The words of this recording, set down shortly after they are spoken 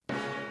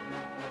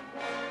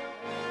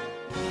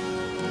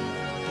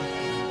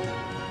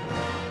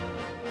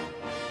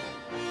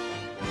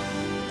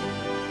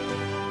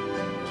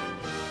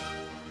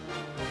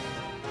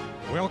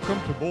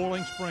Welcome to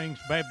Boiling Springs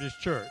Baptist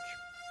Church,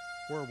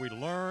 where we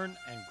learn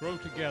and grow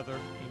together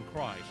in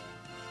Christ.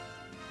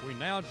 We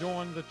now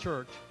join the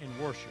church in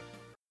worship.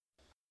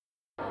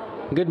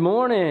 Good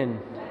morning.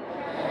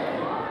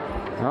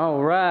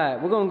 All right,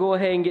 we're going to go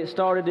ahead and get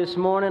started this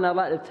morning. I'd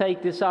like to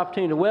take this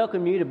opportunity to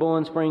welcome you to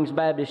Boiling Springs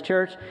Baptist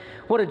Church.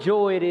 What a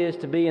joy it is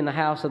to be in the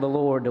house of the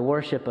Lord, to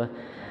worship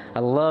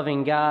a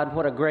loving God.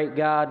 What a great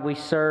God we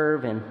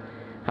serve, and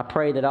I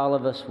pray that all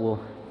of us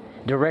will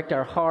direct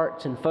our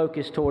hearts and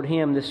focus toward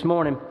Him this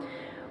morning.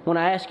 When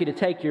I ask you to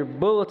take your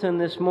bulletin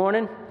this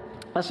morning,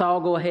 let's all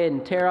go ahead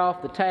and tear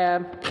off the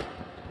tab.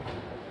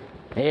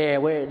 Yeah,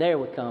 there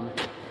we come.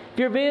 If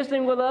you're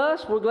visiting with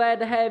us, we're glad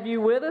to have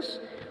you with us.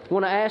 I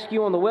want to ask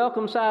you on the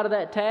welcome side of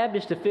that tab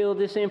just to fill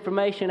this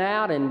information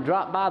out and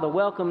drop by the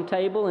welcome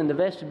table in the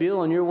vestibule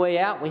on your way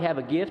out. We have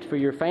a gift for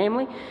your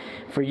family,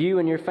 for you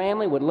and your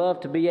family. Would love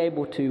to be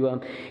able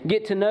to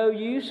get to know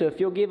you. So if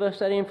you'll give us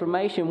that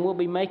information, we'll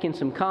be making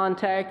some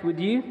contact with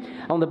you.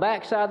 On the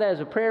back side of that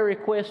is a prayer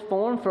request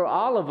form for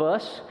all of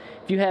us.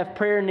 If you have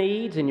prayer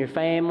needs in your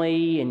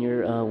family and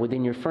your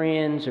within your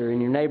friends or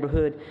in your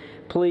neighborhood,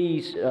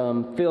 please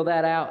fill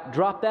that out.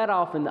 Drop that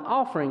off in the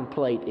offering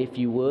plate if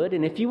you would.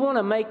 And if you want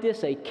to make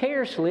this a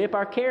care slip,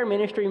 our care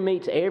ministry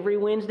meets every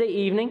Wednesday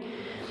evening.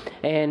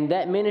 And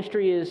that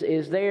ministry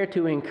is there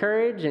to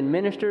encourage and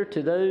minister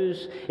to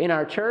those in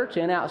our church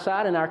and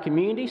outside in our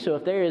community. So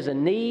if there is a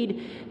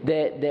need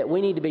that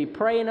we need to be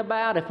praying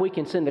about, if we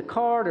can send a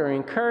card or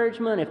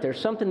encouragement, if there's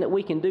something that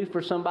we can do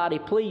for somebody,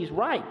 please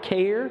write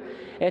care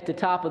at the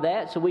top of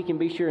that so we can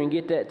be sure and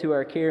get that to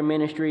our care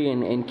ministry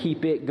and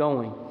keep it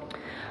going.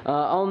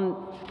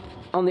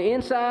 On the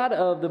inside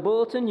of the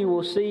bulletin, you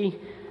will see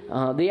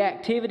the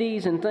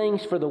activities and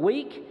things for the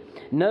week.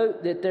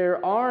 Note that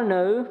there are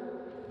no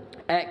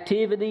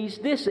activities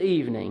this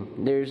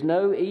evening. There's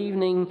no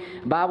evening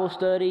Bible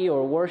study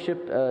or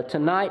worship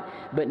tonight,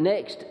 but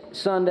next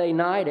Sunday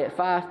night at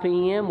 5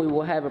 p.m. we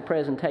will have a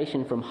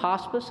presentation from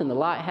Hospice in the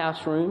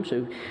Lighthouse Room,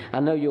 so I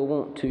know you'll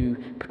want to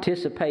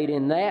participate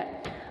in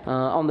that.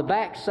 On the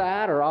back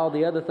side are all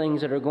the other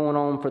things that are going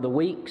on for the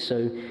week,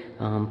 so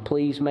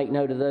please make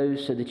note of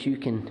those so that you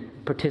can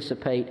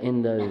participate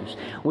in those.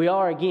 We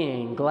are,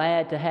 again,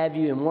 glad to have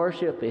you in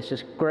worship. It's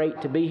just great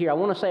to be here. I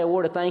want to say a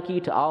word of thank you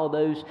to all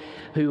those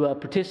who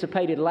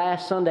participated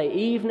last Sunday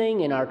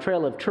evening in our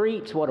Trail of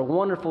Treats. What a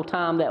wonderful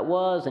time that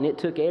was, and it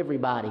took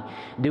everybody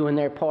doing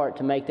their part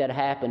to make that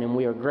happen, and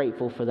we are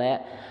grateful for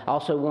that. I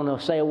also want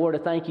to say a word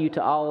of thank you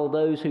to all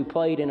those who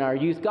played in our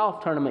youth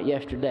golf tournament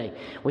yesterday.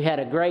 We had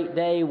a great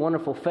day,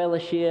 wonderful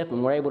fellowship,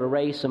 and we're able to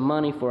raise some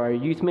money for our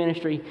youth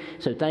ministry.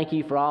 So thank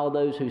you for all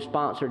those who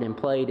sponsored and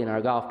played in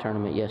our golf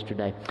tournament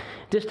yesterday.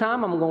 This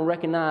time I'm going to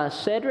recognize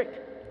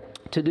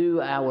Cedric to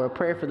do our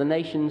prayer for the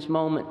nations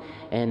moment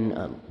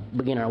and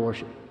begin our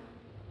worship.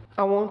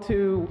 I want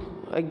to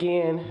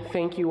again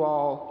thank you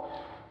all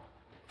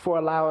for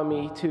allowing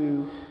me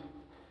to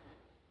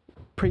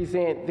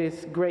present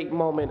this great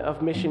moment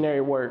of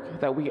missionary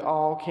work that we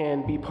all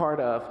can be part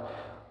of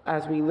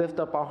as we lift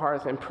up our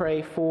hearts and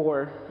pray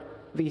for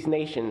these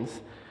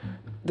nations.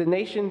 The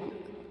nation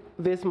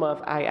this month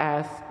I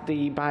asked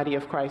the body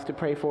of Christ to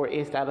pray for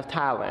is that of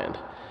Thailand.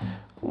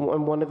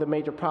 And one of the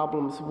major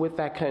problems with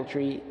that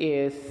country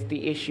is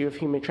the issue of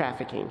human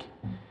trafficking.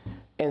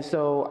 And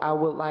so I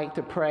would like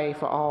to pray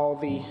for all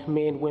the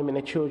men, women,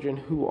 and children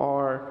who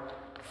are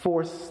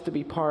forced to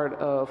be part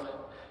of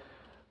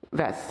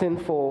that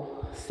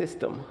sinful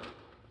system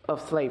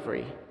of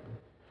slavery.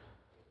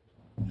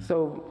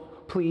 So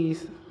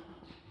please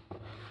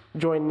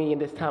join me in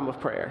this time of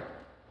prayer.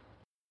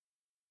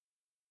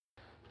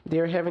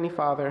 Dear Heavenly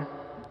Father,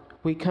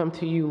 we come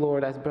to you,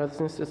 Lord, as brothers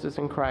and sisters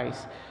in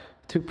Christ,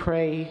 to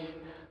pray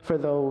for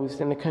those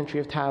in the country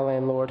of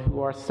Thailand, Lord, who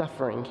are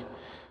suffering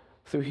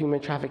through human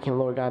trafficking,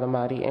 Lord God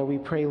Almighty. And we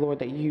pray, Lord,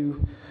 that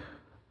you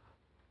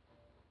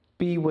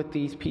be with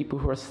these people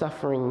who are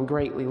suffering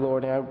greatly,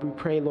 Lord. And we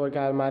pray, Lord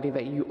God Almighty,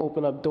 that you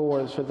open up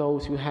doors for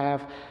those who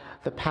have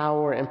the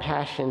power and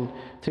passion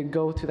to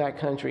go to that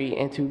country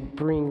and to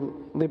bring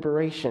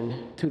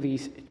liberation to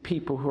these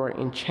people who are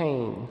in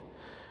chains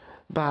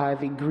by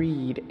the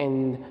greed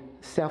and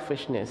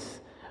selfishness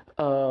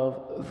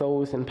of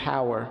those in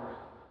power.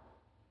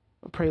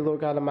 I pray, Lord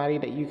God Almighty,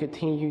 that you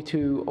continue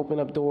to open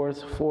up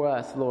doors for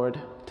us,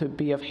 Lord, to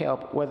be of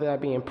help, whether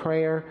that be in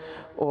prayer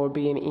or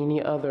be in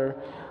any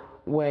other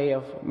way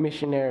of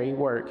missionary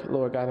work,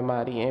 Lord God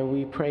Almighty. And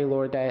we pray,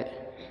 Lord,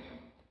 that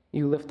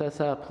you lift us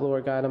up,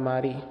 Lord God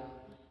Almighty,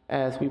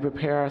 as we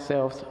prepare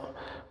ourselves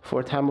for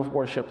a time of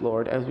worship,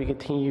 Lord, as we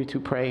continue to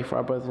pray for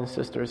our brothers and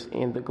sisters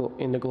in the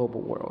global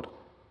world.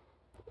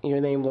 In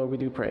your name, Lord, we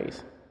do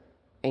praise.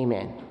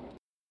 Amen.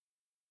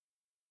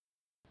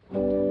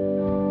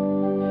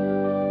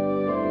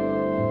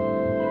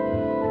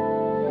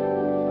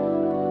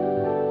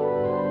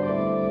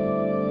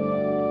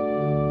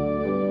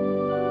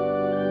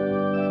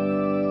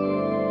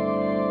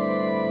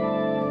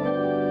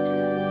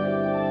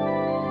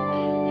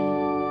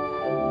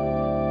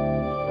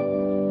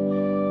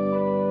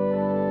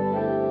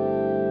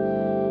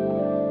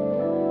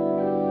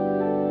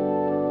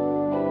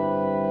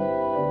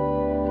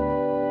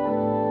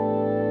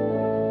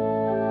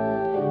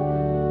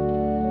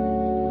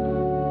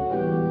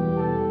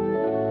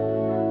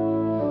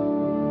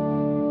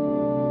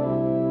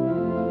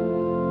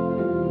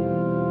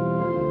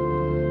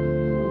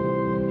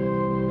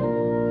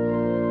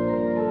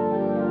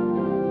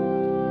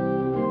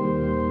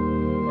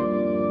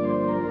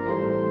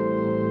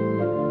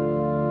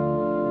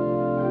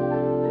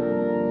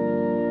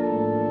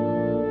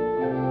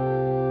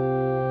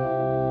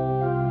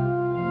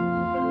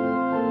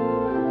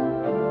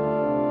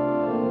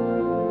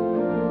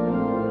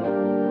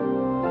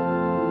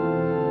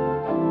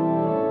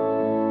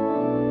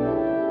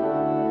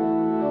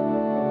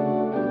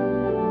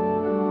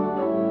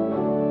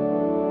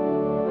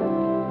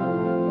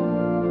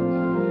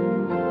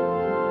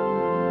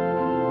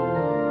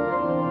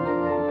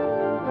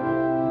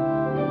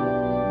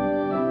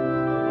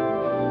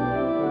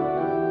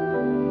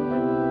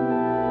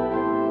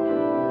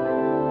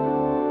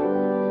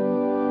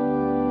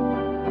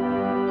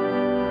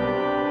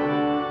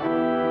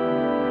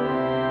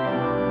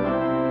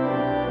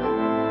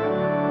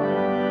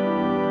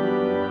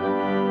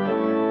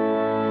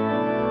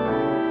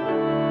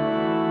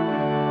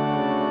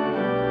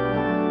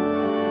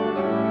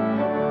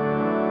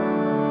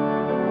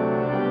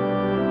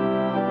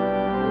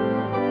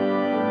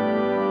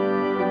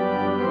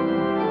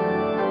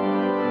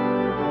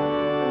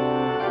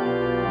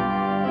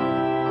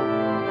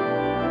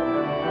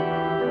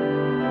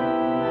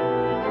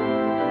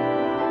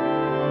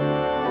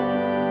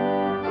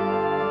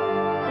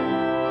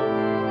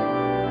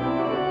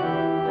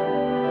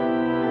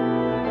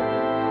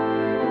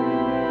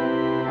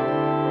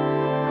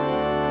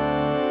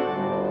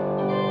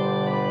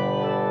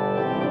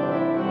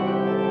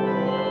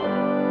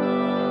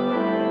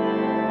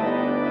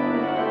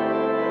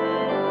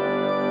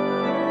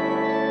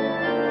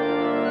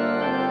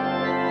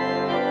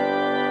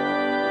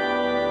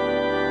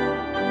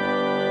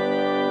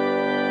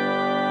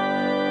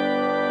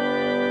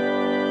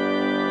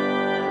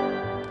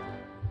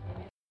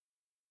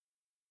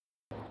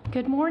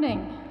 Good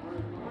morning.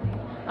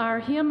 Our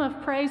hymn of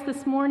praise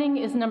this morning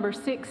is number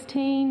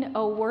 16,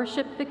 O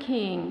Worship the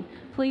King.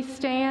 Please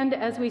stand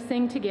as we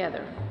sing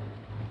together.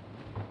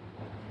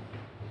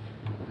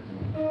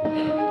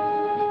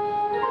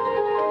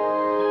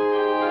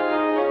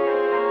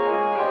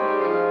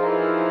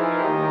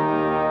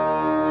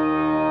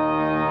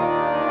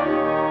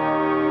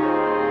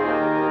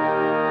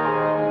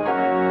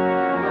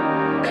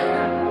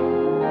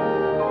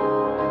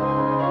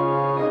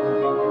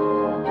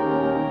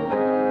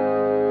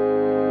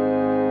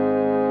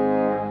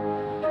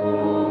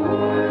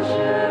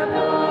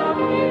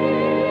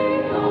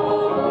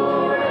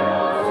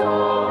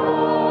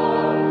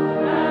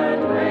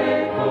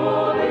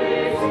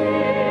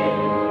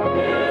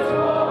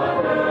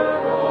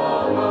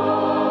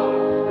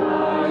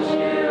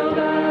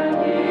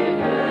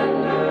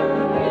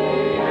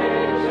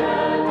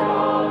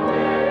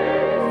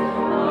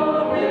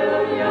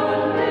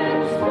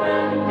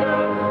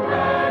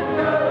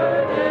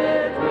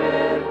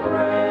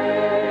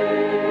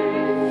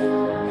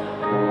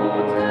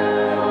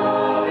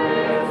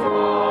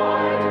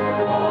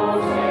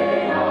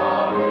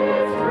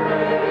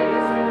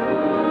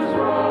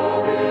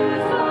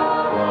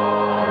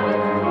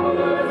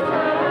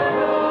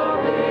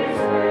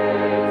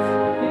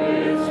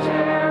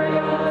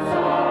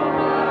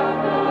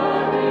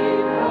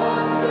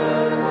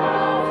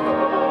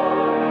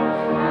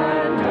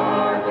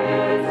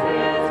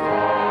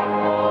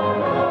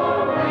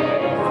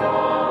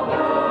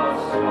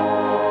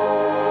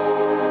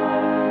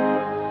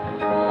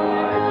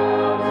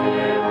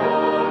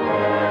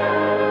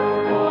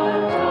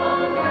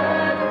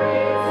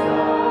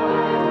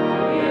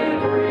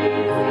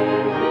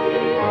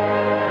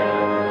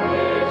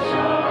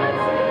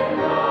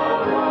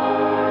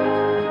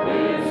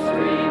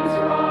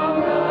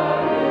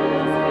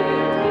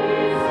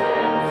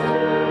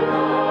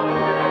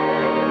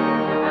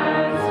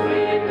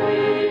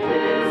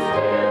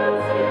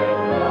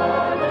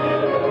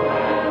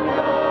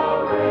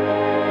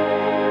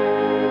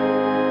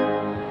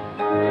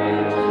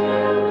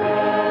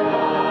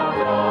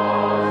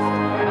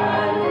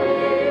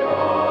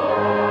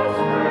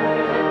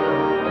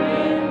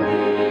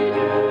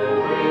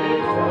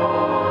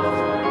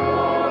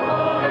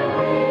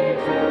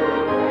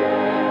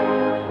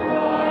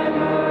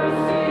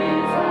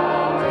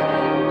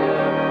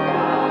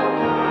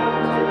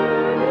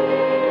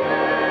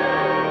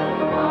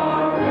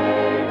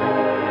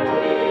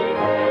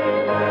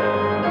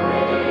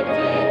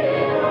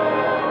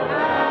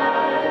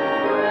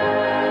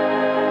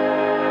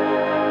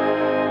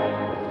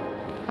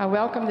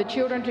 Welcome the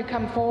children to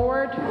come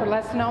forward for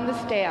lesson on the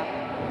step.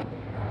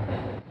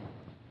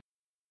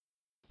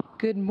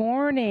 Good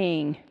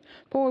morning.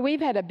 Boy,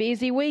 we've had a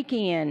busy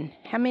weekend.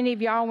 How many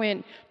of y'all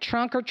went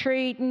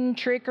trunk-or-treating,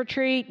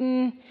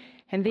 trick-or-treating,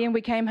 and then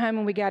we came home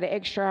and we got an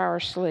extra hour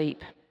of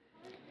sleep?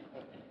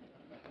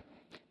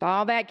 With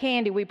all that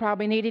candy, we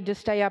probably needed to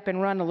stay up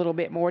and run a little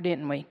bit more,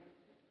 didn't we?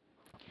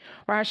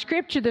 Well, our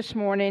scripture this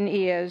morning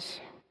is,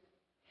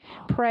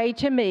 "Pray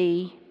to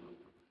me,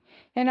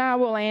 and I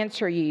will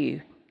answer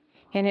you."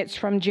 And it's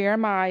from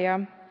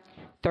Jeremiah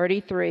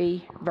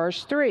 33,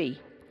 verse 3.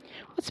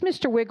 What's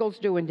Mr. Wiggles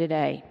doing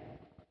today?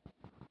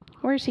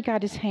 Where's he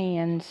got his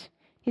hands?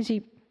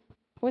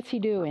 What's he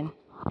doing?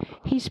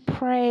 He's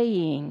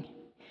praying.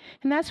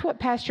 And that's what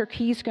Pastor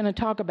Key's going to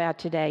talk about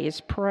today,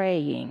 is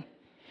praying.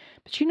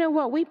 But you know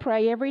what? We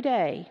pray every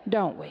day,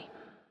 don't we?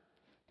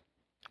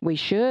 We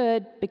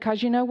should,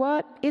 because you know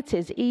what? It's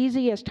as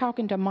easy as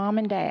talking to mom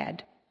and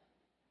dad.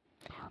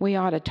 We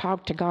ought to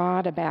talk to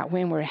God about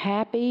when we're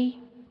happy.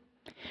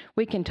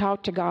 We can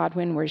talk to God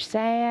when we're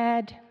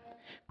sad,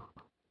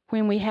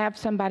 when we have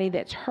somebody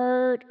that's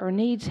hurt or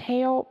needs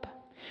help.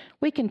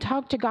 We can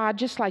talk to God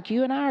just like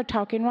you and I are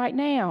talking right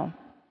now.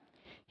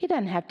 It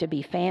doesn't have to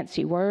be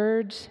fancy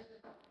words.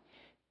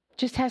 It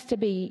just has to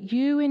be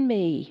you and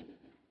me.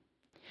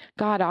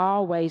 God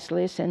always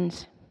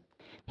listens.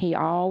 He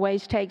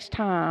always takes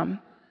time.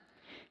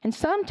 And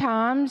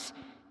sometimes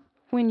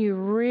when you're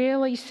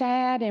really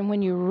sad and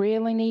when you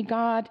really need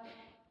God,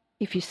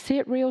 if you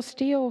sit real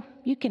still,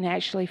 you can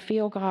actually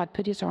feel God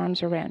put his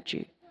arms around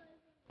you.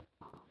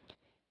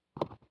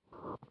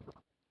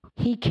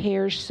 He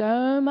cares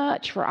so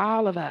much for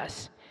all of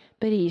us,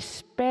 but he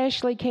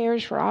especially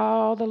cares for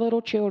all the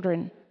little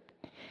children.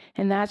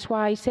 And that's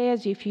why he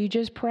says, if you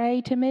just pray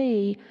to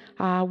me,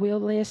 I will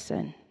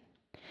listen.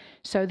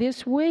 So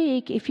this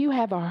week, if you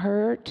have a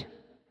hurt,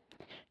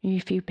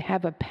 if you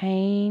have a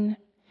pain,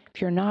 if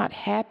you're not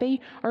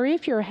happy, or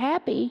if you're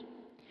happy,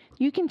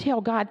 you can tell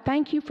God,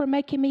 thank you for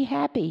making me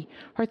happy,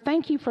 or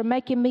thank you for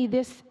making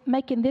this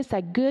a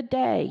good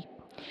day.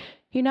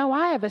 You know,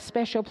 I have a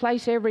special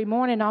place every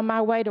morning on my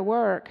way to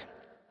work,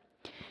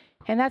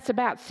 and that's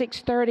about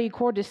 6:30,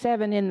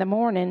 6:45 in the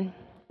morning.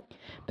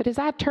 But as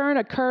I turn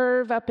a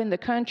curve up in the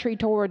country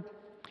toward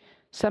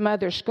some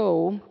other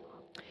school,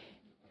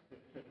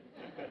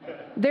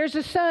 there's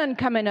a sun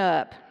coming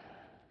up.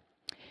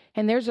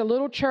 And there's a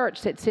little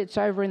church that sits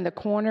over in the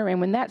corner, and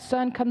when that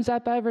sun comes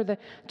up over the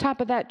top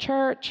of that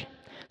church,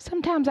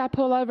 Sometimes I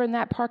pull over in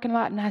that parking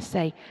lot and I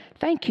say,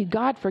 thank you,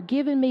 God, for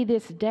giving me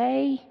this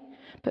day.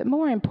 But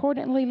more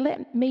importantly,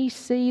 let me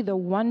see the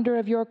wonder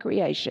of your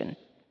creation.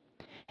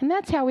 And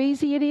that's how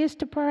easy it is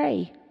to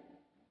pray.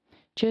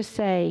 Just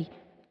say,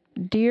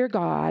 dear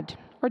God,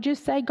 or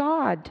just say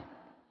God.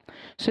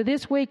 So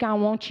this week I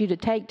want you to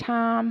take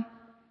time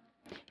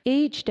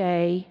each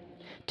day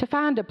to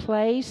find a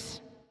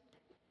place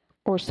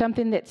or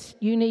something that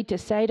you need to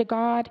say to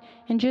God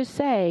and just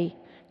say,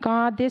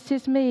 God, this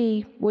is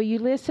me. Will you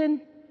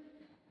listen?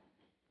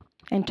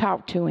 And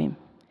talk to him.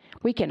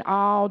 We can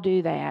all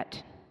do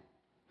that.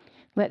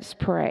 Let's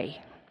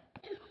pray.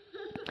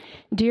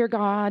 Dear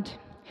God,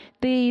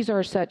 these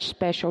are such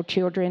special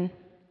children.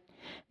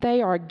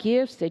 They are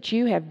gifts that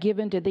you have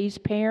given to these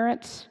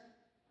parents,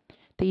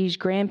 these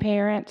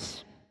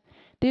grandparents,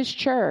 this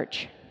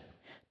church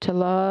to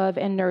love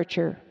and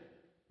nurture.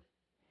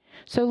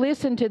 So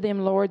listen to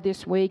them, Lord,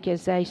 this week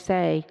as they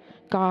say,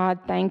 God,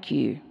 thank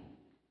you.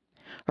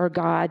 Or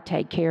God,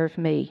 take care of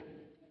me.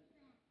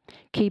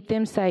 Keep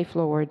them safe,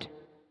 Lord.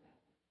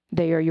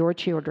 They are your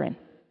children.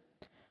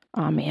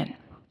 Amen.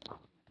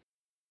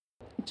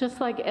 Just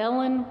like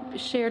Ellen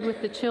shared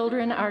with the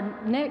children, our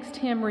next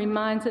hymn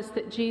reminds us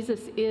that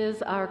Jesus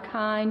is our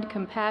kind,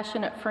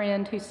 compassionate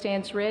friend who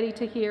stands ready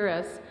to hear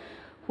us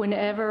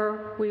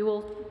whenever we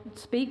will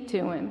speak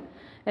to him.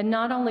 And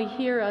not only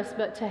hear us,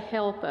 but to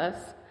help us.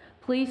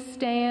 Please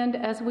stand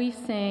as we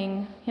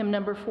sing hymn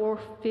number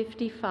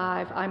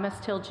 455, I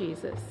Must Tell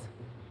Jesus.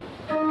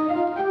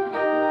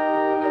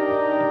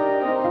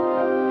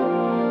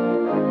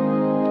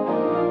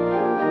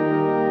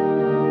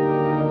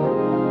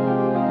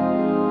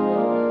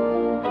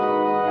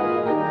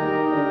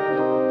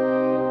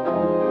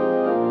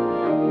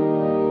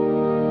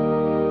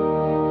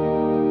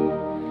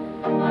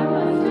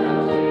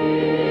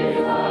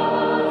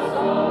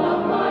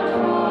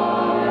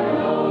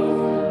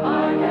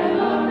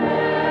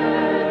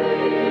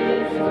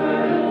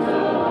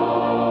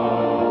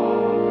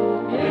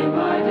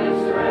 My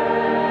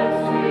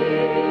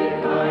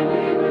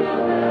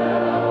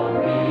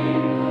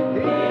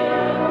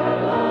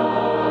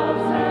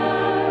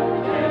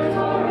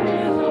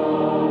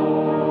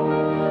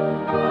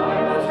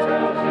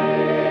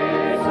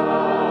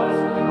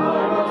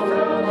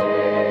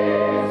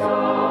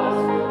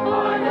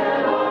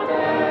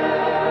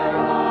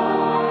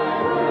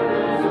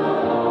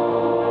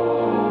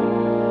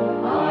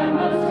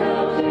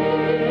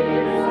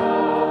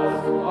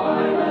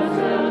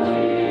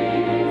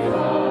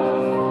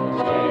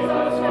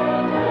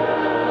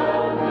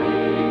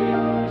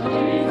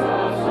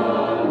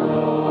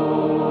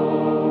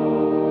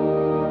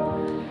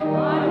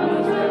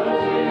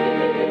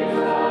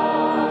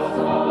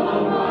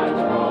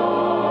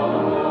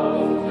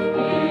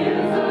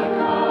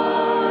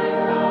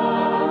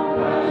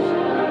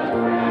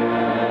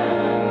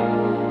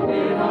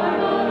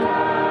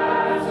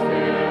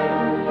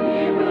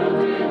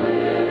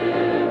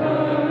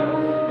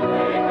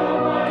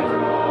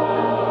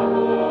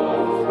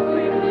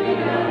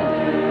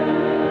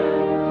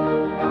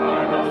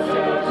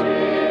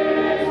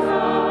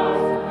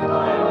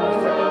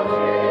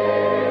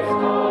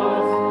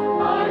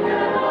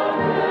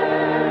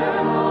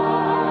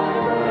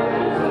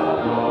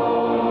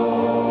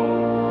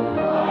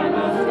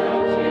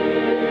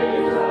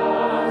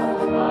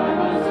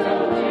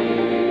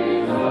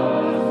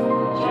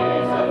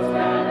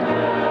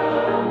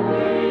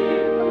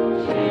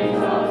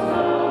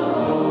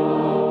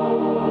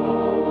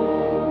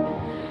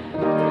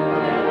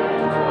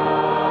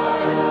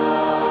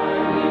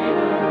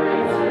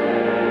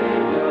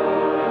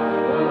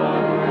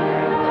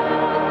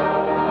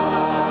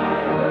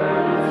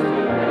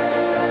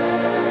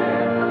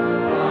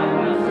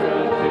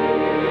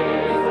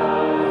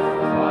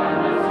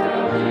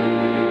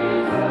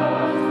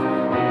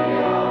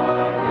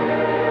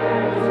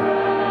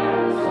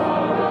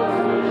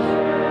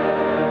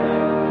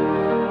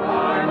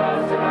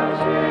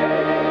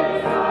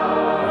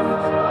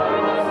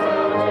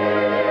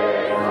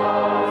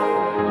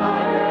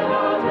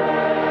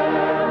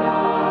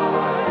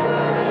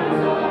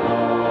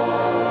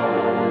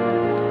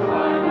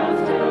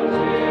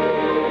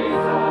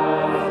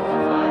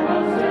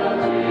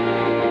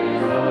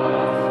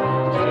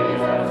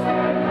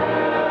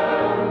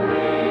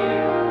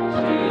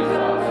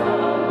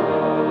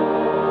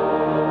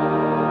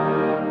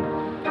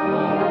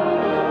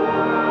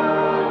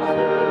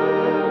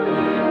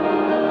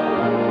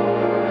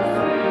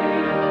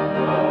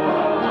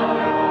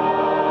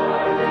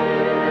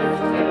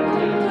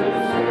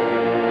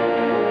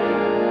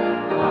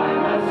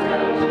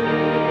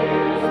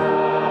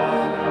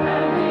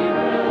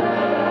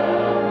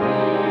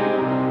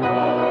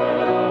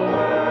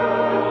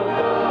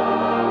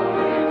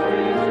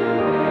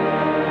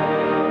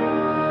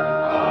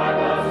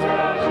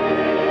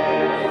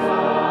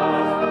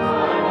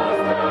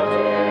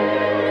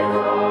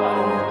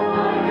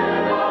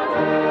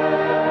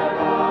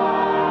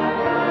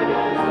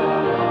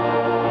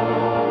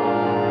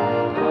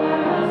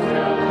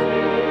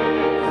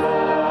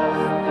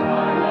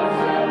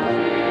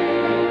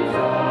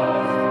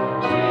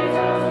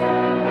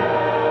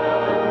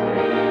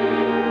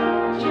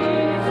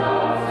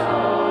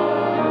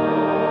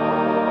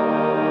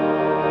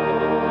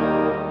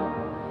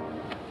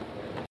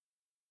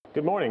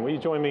morning. Will you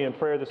join me in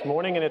prayer this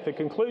morning? And at the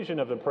conclusion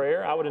of the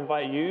prayer, I would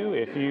invite you,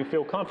 if you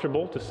feel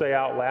comfortable, to say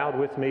out loud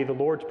with me the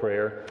Lord's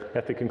Prayer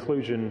at the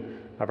conclusion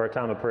of our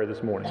time of prayer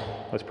this morning.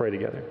 Let's pray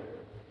together.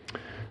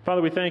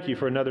 Father, we thank you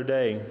for another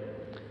day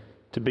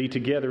to be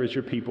together as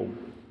your people.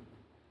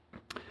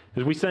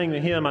 As we sang the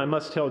hymn, I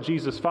Must Tell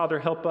Jesus, Father,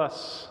 help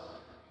us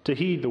to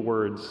heed the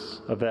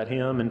words of that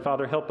hymn. And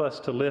Father, help us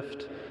to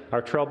lift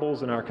our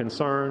troubles and our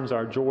concerns,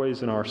 our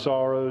joys and our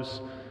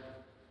sorrows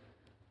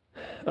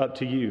up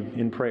to you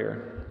in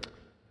prayer.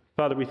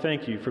 Father, we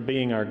thank you for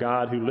being our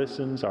God who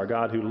listens, our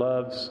God who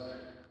loves,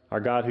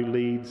 our God who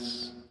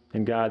leads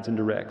and guides and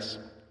directs.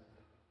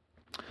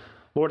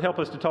 Lord, help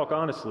us to talk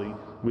honestly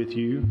with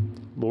you,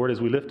 Lord, as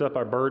we lift up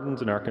our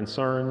burdens and our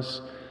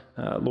concerns.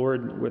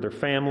 Lord, whether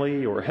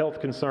family or health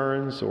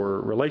concerns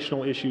or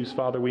relational issues,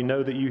 Father, we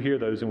know that you hear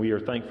those and we are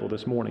thankful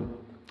this morning.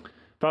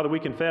 Father, we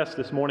confess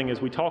this morning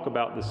as we talk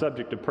about the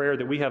subject of prayer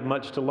that we have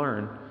much to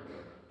learn.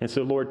 And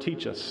so, Lord,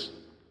 teach us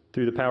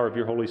through the power of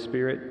your Holy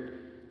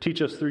Spirit.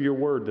 Teach us through your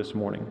word this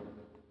morning.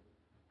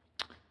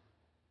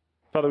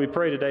 Father, we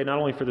pray today not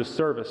only for this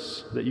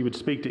service, that you would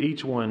speak to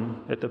each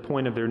one at the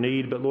point of their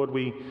need, but Lord,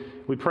 we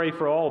pray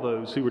for all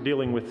those who are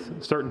dealing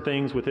with certain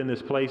things within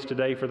this place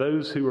today, for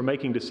those who are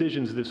making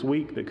decisions this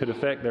week that could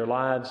affect their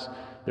lives,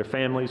 their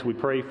families. We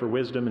pray for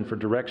wisdom and for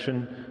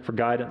direction, for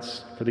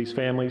guidance for these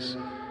families.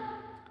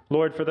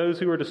 Lord, for those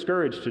who are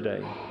discouraged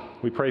today,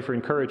 we pray for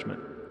encouragement.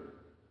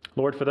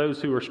 Lord, for those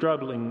who are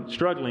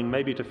struggling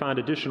maybe to find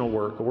additional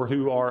work or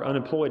who are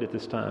unemployed at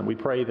this time, we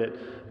pray that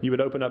you would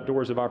open up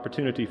doors of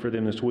opportunity for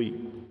them this week.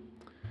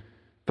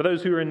 For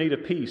those who are in need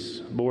of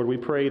peace, Lord, we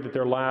pray that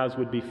their lives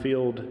would be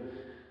filled,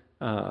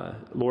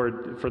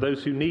 Lord, for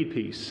those who need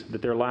peace,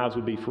 that their lives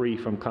would be free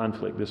from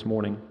conflict this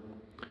morning.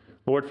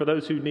 Lord, for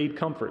those who need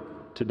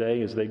comfort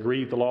today as they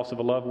grieve the loss of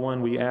a loved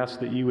one, we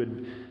ask that you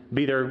would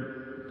be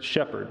their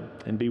shepherd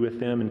and be with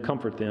them and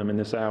comfort them in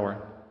this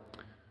hour.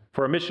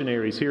 For our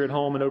missionaries here at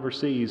home and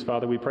overseas,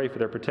 Father, we pray for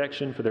their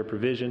protection, for their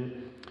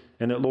provision,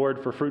 and that,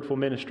 Lord, for fruitful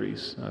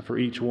ministries for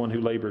each one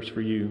who labors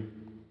for you.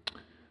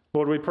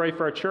 Lord, we pray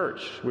for our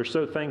church. We're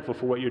so thankful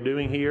for what you're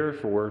doing here,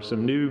 for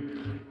some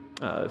new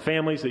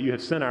families that you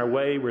have sent our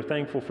way. We're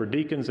thankful for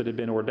deacons that have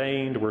been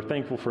ordained. We're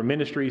thankful for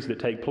ministries that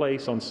take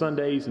place on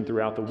Sundays and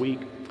throughout the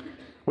week.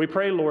 We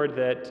pray, Lord,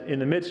 that in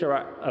the midst of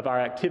our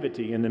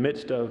activity, in the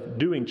midst of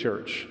doing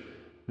church,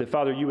 that,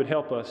 Father, you would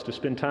help us to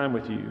spend time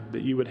with you,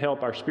 that you would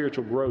help our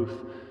spiritual growth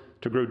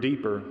to grow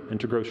deeper and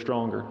to grow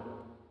stronger.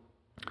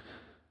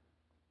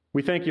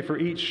 We thank you for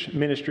each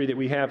ministry that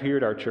we have here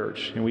at our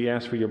church, and we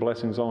ask for your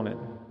blessings on it.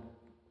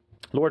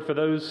 Lord, for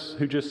those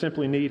who just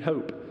simply need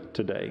hope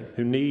today,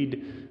 who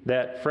need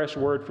that fresh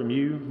word from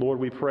you, Lord,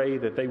 we pray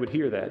that they would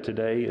hear that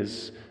today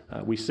as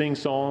we sing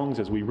songs,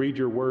 as we read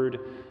your word,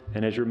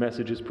 and as your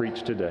message is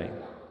preached today.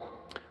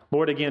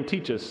 Lord, again,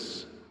 teach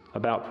us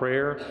about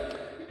prayer,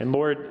 and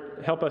Lord,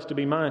 help us to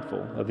be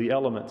mindful of the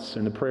elements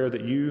in the prayer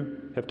that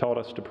you have taught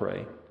us to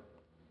pray.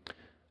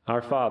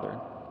 Our Father,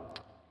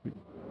 who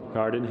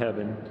art in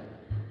heaven,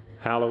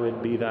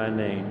 hallowed be thy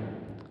name.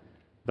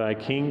 Thy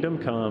kingdom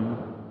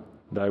come,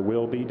 thy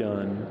will be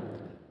done,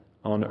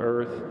 on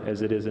earth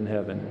as it is in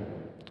heaven.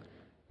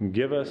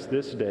 Give us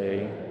this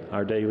day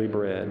our daily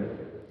bread,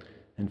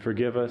 and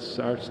forgive us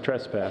our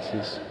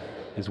trespasses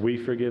as we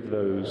forgive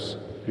those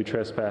who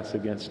trespass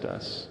against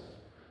us.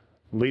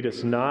 Lead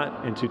us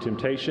not into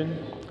temptation,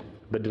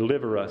 but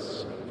deliver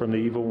us from the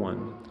evil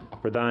one.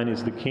 For thine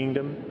is the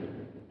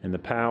kingdom, and the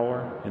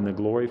power, and the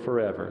glory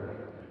forever.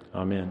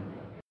 Amen.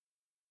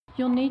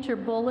 You'll need your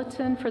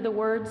bulletin for the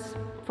words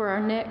for our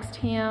next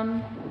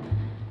hymn.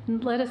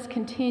 And let us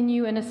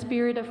continue in a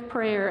spirit of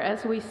prayer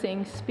as we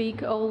sing,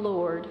 Speak, O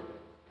Lord.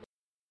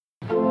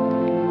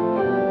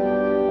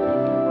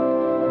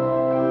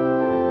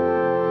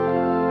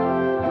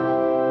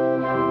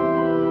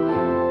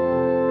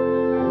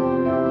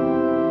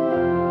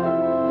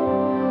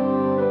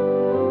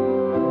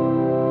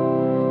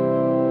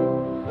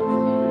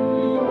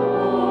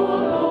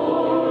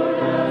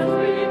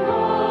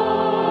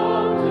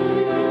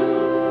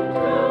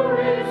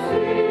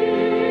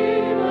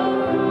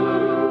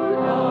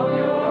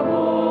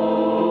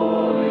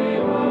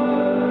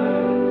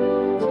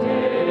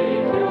 Stay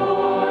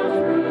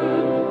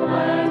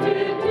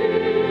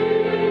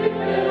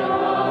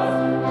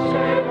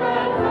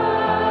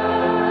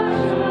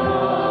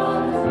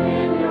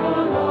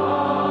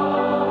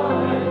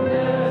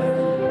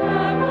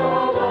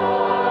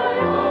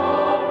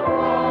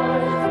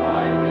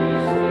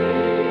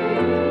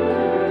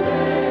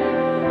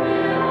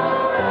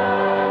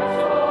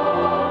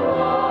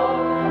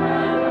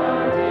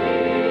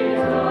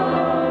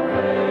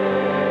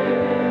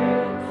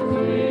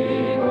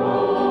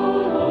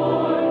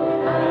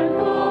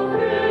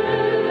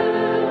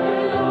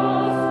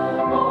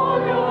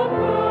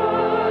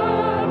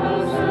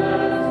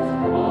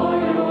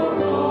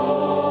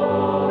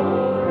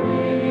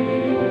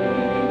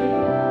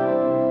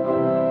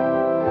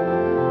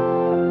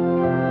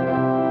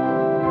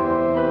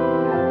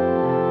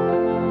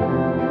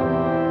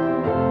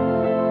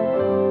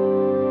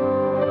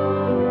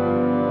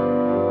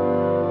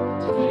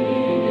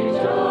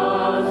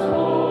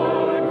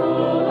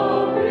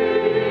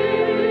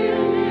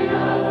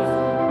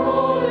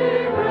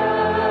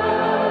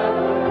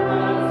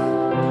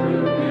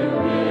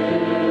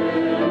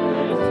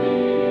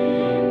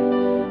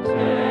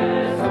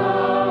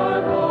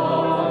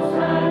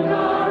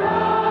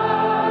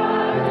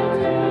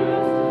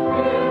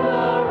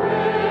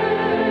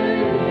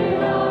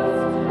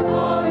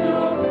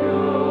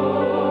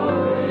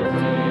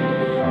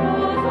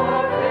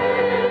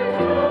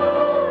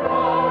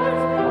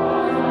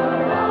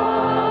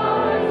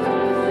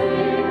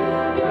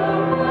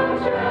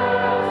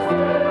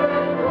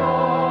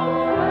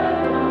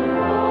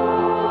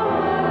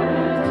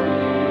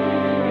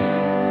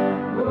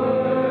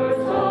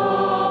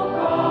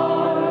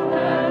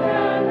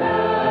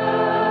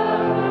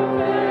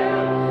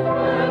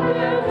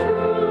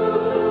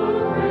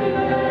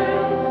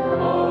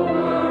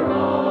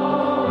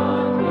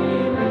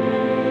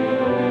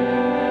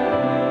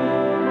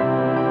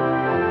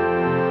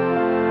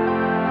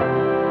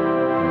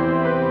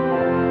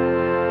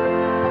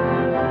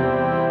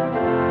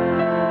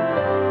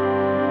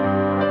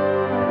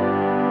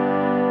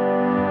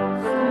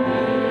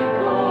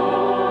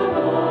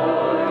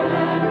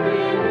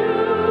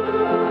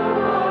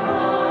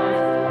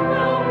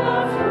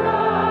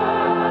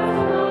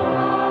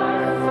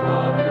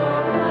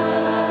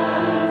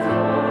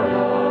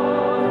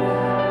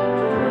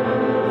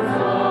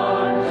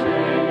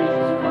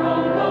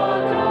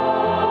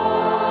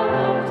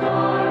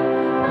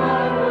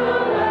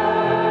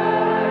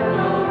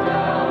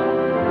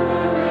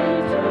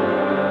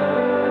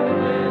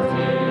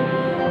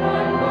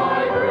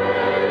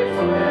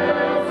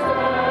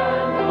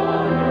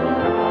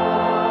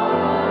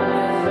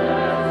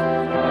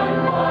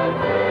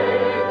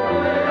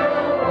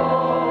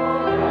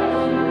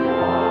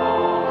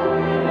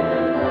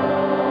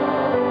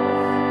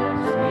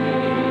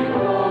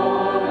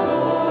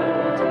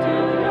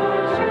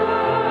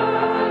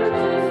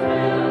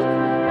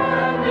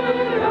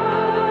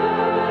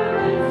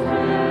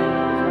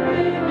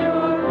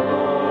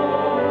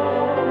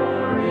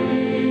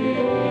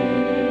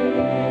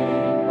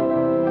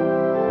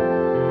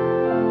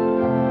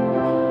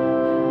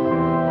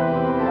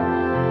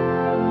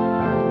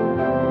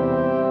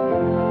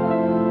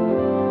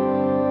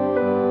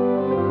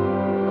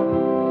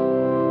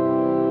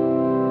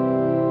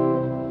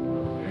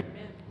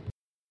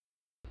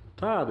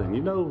Tithing.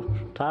 You know,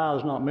 tithe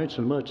is not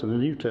mentioned much in the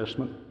New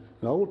Testament.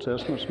 The Old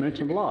Testament's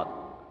mentioned a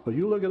lot. But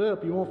you look it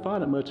up, you won't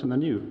find it much in the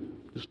New.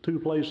 Just two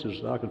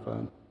places I could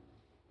find.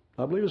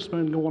 I believe it's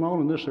been going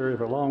on in this area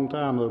for a long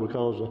time, though,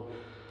 because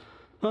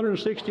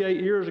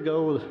 168 years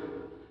ago, the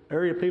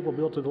area people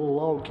built a little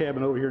log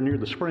cabin over here near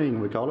the spring,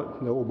 we call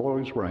it, the old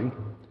boiling spring,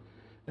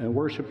 and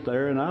worshiped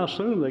there. And I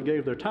assume they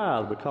gave their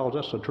tithe because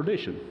that's a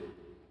tradition.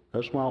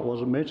 That's why it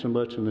wasn't mentioned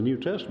much in the New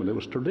Testament. It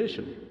was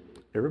tradition.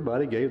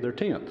 Everybody gave their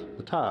tenth,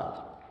 the tithe.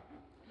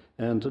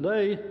 And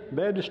today,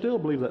 Baptists still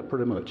believe that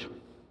pretty much.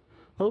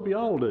 Hope you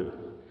all do.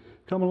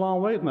 Come a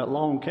long way from that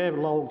log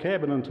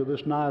cabin into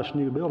this nice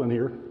new building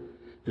here.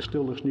 It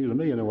still looks new to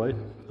me anyway,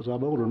 because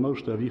I'm older than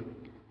most of you.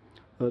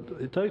 But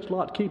it takes a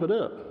lot to keep it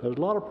up. There's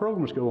a lot of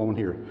programs go on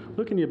here.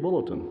 Look in your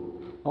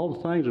bulletin. All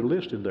the things are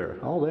listed there.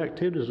 All the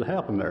activities that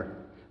happen there.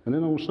 And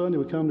then on Sunday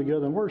we come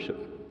together and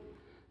worship.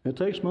 It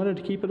takes money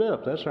to keep it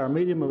up. That's our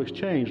medium of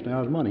exchange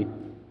now, is money.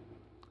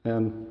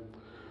 And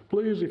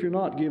please, if you're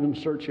not giving,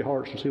 search your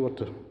hearts and see what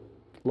the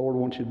Lord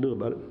wants you to do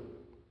about it.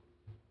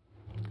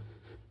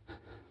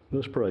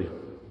 Let's pray.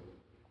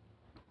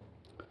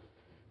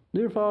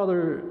 Dear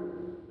Father,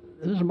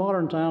 in this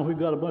modern time, we've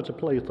got a bunch of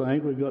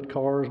playthings. We've got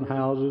cars and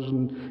houses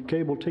and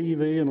cable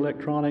TV and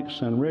electronics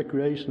and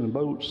recreation and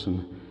boats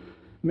and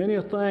many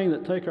a thing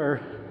that take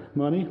our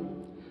money.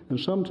 And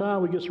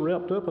sometimes we get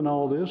wrapped up in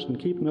all this and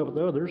keeping up with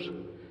others,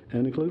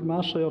 and including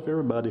myself,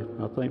 everybody,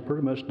 I think,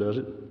 pretty much does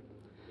it.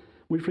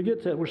 We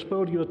forget that we're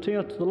supposed to give a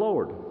tenth to the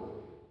Lord.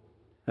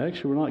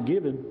 Actually, we're not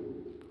giving.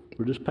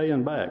 We're just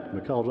paying back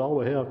because all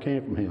we have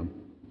came from Him.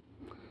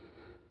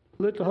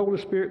 Let the Holy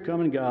Spirit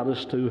come and guide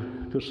us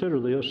to consider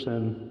this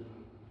and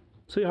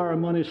see how our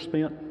money is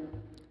spent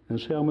and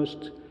see how much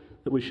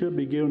that we should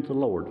be giving to the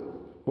Lord,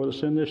 whether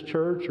it's in this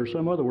church or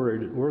some other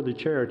worthy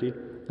charity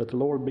that the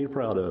Lord would be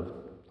proud of.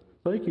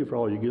 Thank you for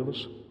all you give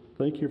us.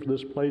 Thank you for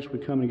this place we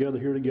come together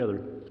here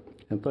together.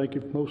 And thank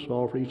you most of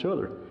all for each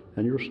other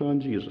and your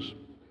Son, Jesus.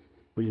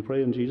 We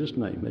pray in Jesus'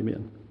 name.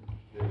 Amen.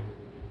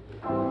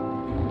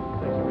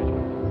 Thank you,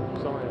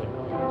 Richard. Sorry, I didn't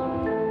know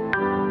you.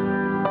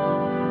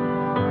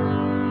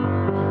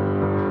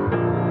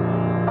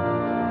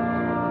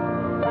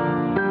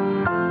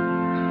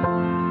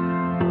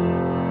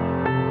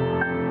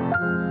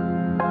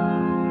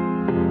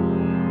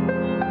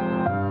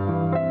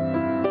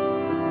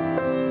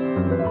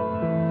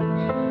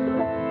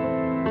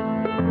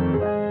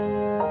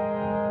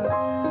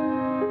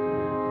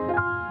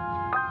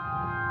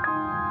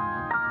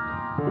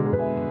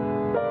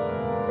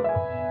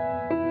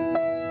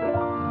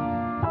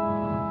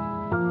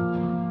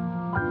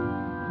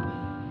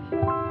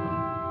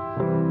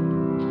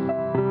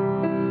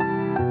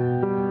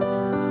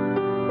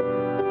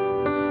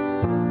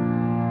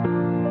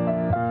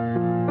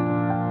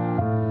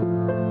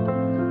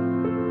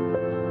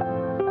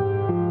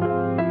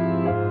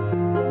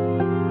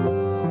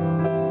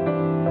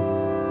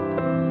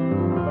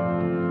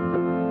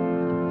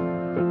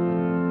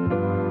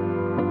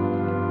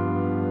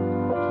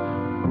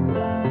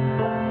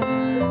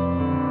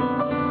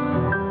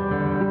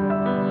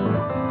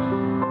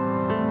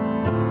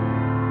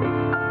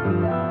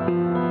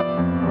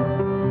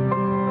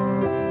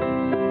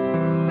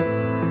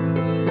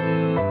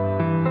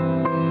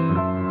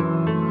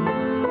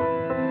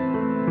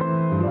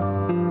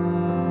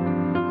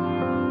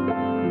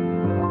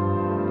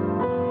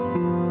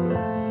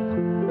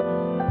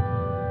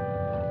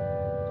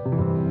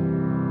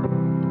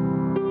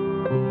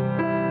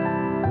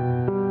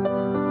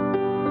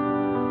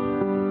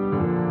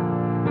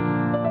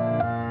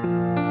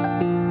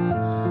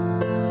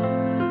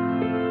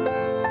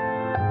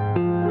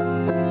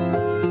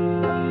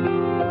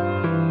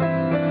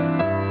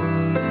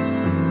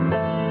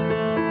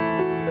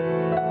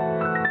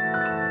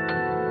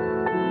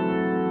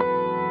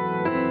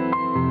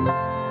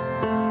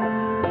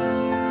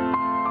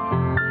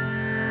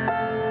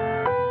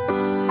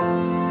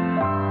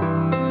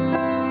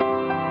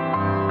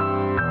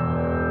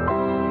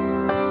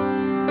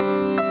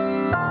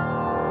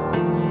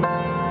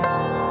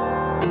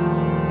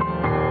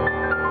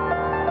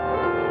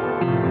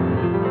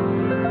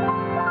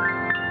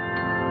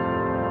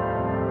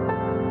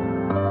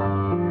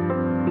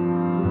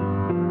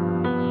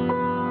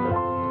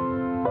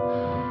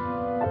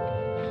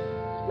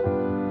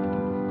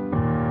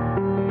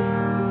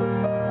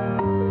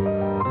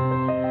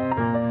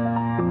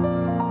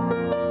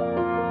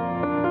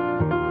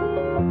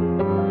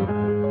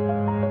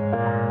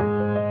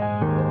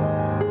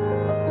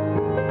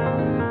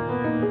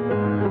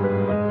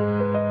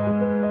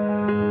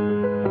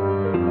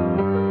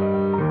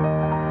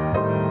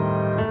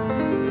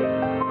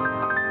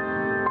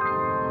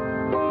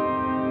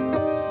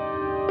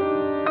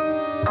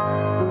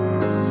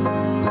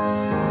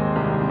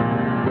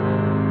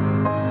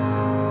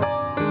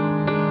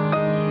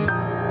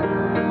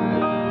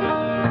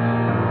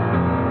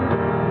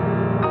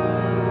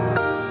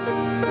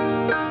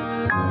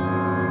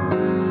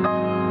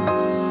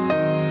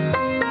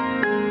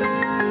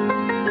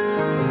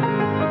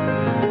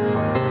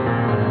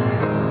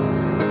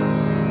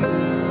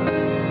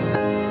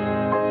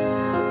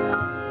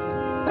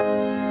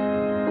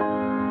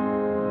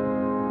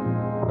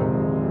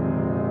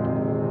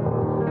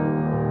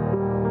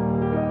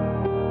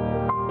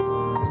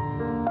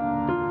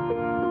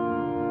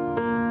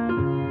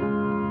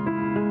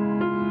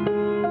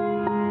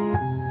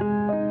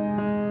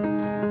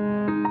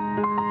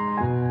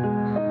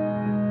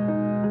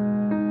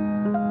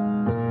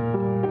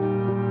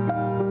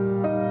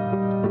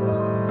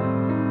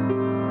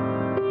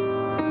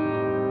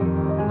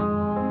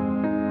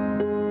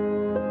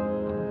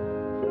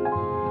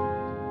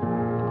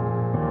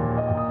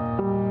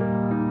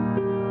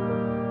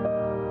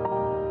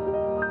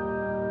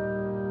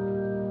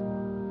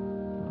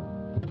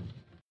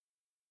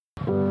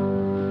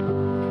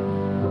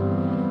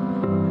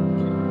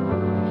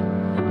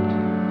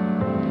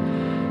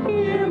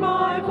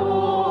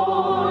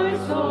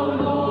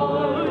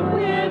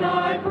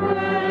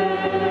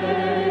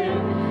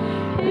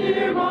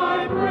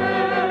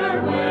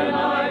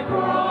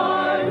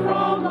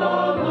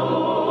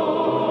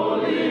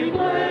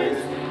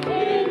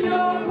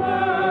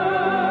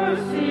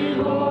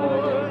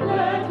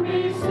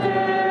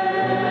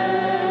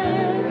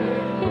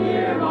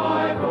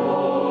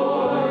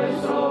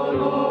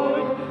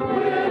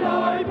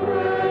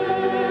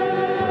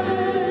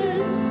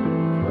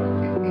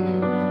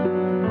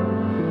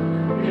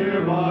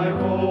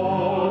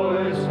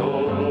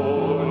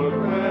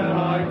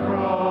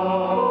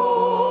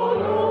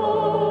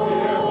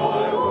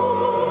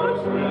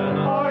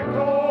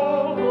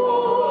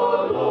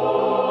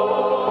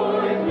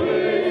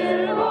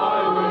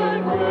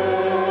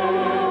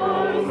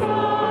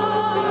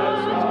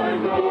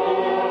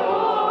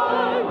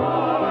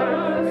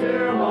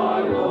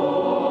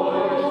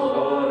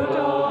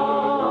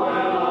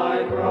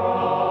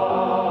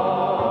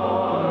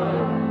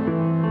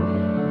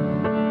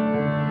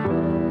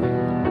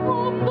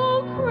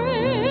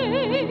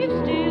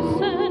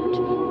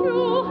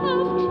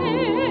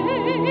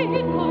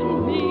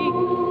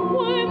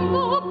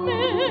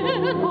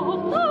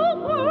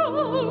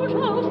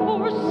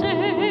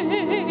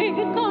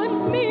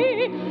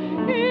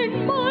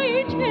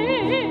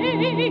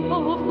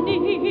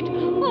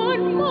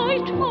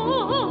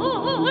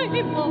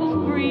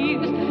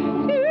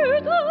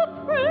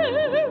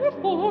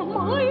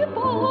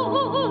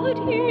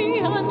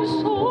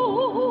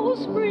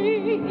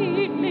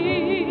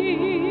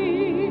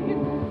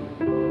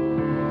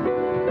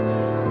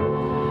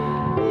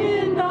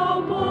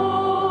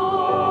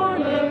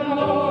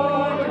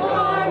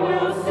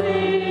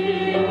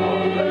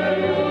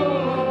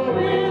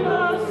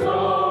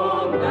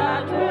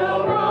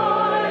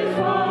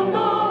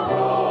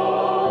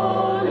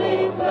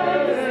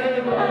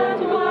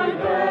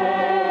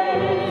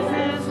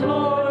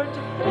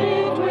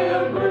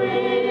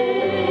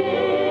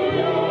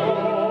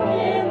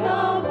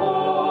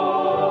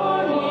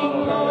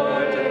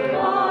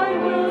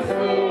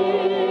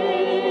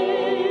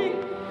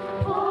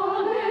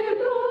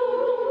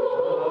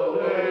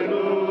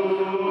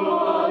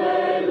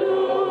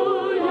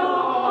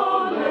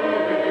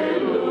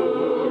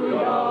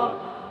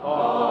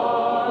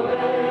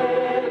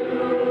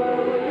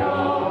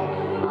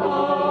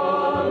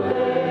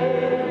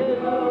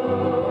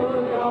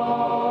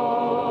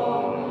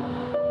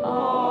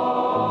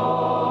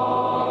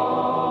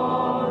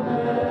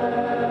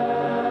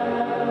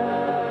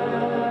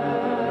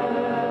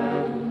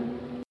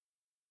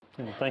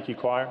 Thank you,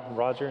 choir,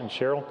 Roger and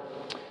Cheryl.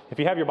 If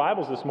you have your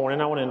Bibles this morning,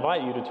 I want to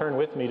invite you to turn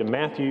with me to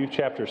Matthew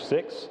chapter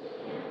 6,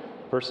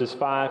 verses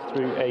 5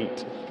 through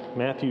 8.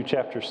 Matthew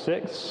chapter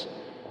 6,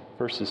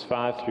 verses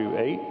 5 through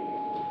 8.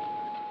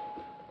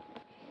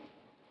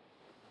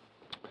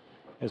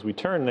 As we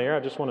turn there, I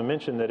just want to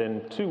mention that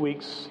in 2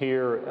 weeks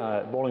here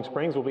at Bowling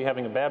Springs, we'll be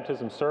having a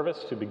baptism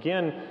service to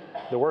begin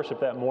the worship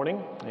that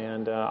morning.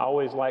 And I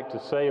always like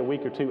to say a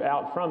week or two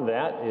out from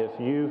that, if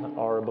you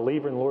are a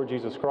believer in the Lord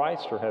Jesus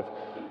Christ or have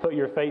put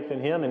your faith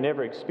in Him and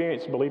never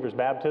experienced believer's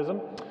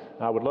baptism,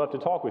 I would love to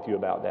talk with you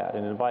about that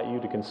and invite you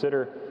to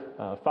consider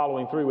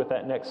following through with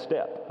that next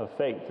step of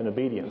faith and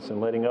obedience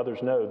and letting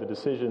others know the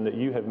decision that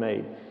you have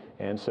made.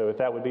 And so if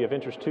that would be of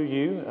interest to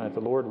you, if the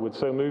Lord would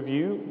so move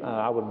you,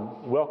 I would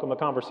welcome a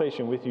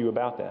conversation with you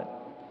about that.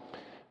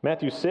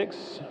 Matthew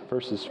 6,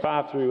 verses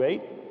 5 through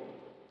 8.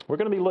 We're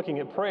going to be looking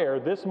at prayer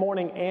this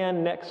morning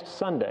and next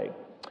Sunday.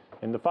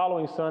 And the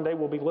following Sunday,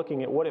 we'll be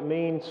looking at what it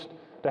means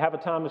to have a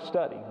time of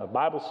study, a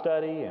Bible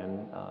study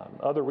and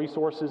other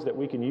resources that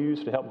we can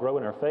use to help grow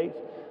in our faith.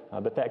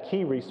 But that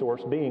key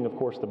resource being, of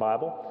course, the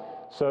Bible.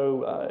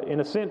 So in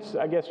a sense,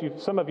 I guess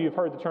some of you have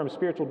heard the term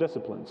spiritual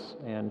disciplines,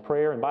 and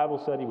prayer and Bible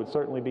study would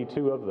certainly be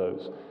two of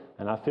those.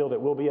 And I feel that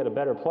we'll be at a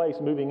better place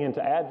moving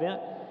into Advent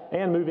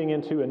and moving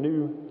into a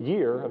new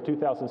year of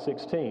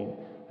 2016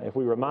 if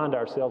we remind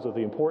ourselves of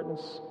the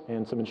importance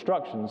and some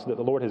instructions that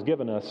the Lord has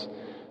given us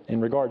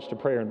in regards to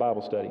prayer and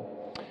Bible study.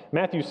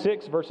 Matthew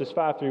 6, verses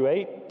 5 through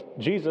 8,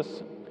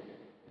 Jesus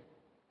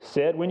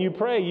said, "When you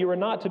pray, you are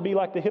not to be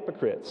like the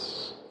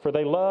hypocrites, for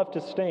they love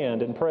to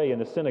stand and pray in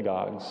the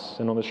synagogues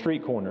and on the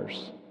street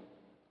corners,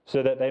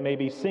 so that they may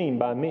be seen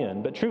by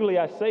men. But truly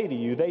I say to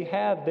you, they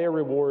have their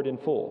reward in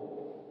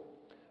full.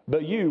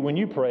 But you, when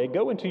you pray,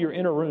 go into your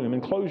inner room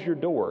and close your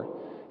door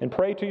and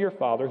pray to your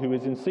Father who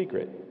is in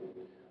secret.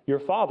 Your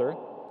Father,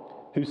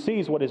 who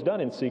sees what is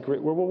done in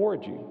secret, will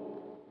reward you.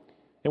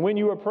 And when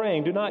you are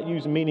praying, do not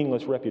use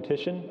meaningless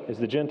repetition, as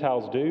the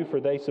Gentiles do, for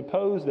they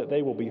suppose that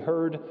they will be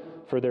heard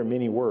for their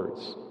many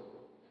words.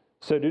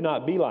 So do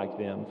not be like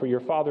them, for your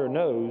Father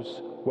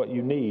knows what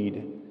you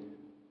need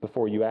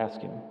before you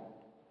ask Him."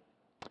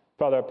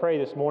 Father, I pray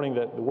this morning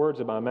that the words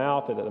of my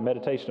mouth and that the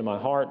meditation of my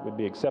heart would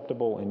be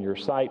acceptable in your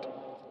sight.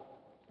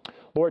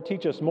 Lord,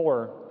 teach us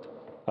more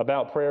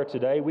about prayer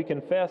today. We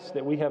confess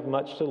that we have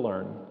much to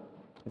learn.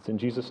 It's in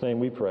Jesus' name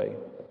we pray.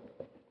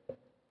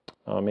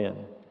 Amen.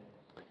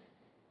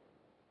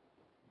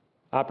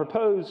 I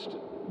proposed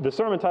the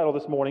sermon title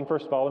this morning,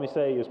 first of all, let me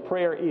say, is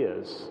Prayer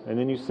Is, and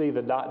then you see the ...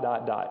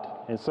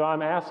 And so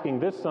I'm asking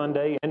this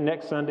Sunday and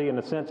next Sunday, in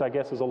a sense, I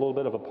guess, is a little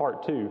bit of a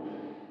part two.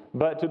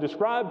 But to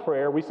describe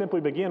prayer, we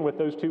simply begin with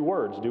those two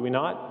words, do we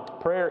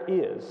not? Prayer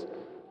is.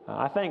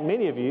 I thank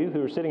many of you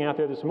who are sitting out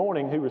there this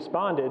morning who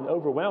responded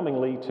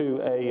overwhelmingly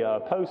to a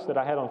post that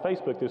I had on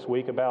Facebook this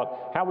week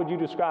about how would you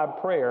describe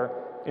prayer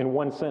in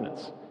one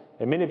sentence.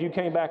 And many of you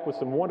came back with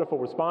some wonderful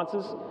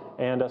responses,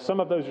 and some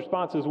of those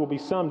responses will be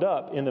summed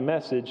up in the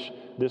message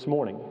this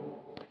morning.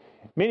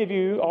 Many of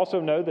you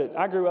also know that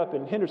I grew up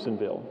in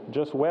Hendersonville,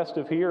 just west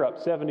of here, up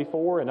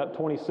 74 and up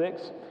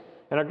 26.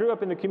 And I grew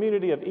up in the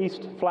community of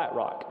East Flat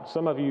Rock.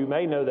 Some of you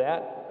may know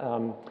that,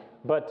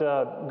 but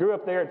grew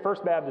up there at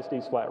First Baptist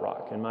East Flat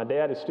Rock. And my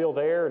dad is still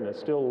there and is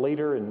still a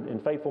leader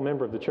and faithful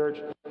member of the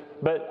church.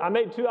 But I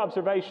made two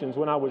observations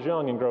when I was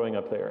young and growing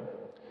up there.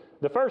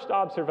 The first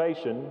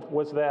observation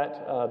was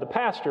that the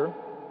pastor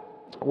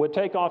would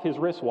take off his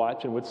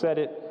wristwatch and would set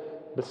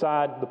it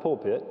beside the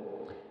pulpit.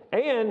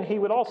 And he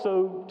would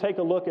also take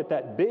a look at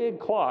that big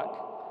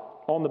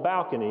clock on the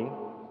balcony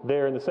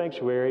there in the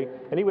sanctuary,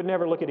 and he would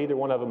never look at either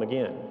one of them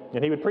again.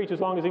 And he would preach as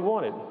long as he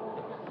wanted.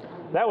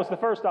 That was the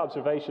first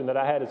observation that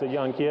I had as a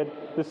young kid.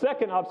 The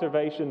second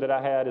observation that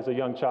I had as a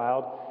young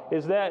child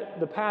is that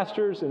the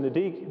pastors and the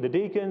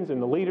deacons and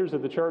the leaders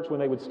of the church, when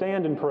they would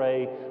stand and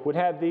pray, would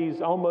have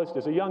these almost,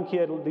 as a young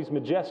kid, these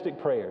majestic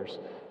prayers.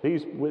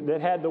 These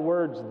that had the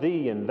words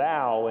thee and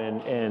thou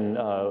and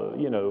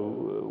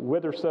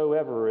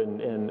whithersoever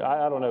and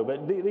I don't know,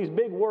 but these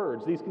big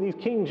words, these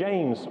King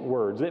James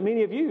words that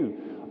many of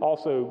you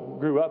also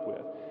grew up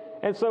with.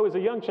 And so as a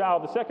young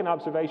child, the second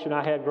observation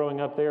I had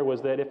growing up there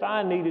was that if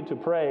I needed to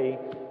pray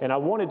and I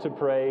wanted to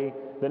pray,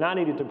 then I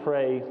needed to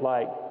pray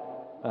like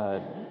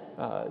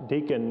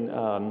Deacon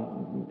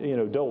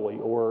Doley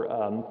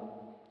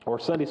or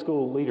Sunday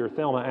school leader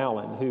Thelma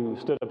Allen, who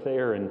stood up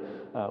there and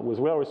was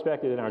well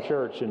respected in our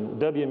church,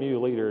 and WMU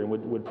leader, and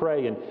would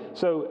pray. And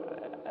so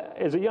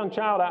as a young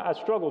child, I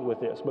struggled with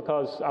this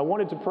because I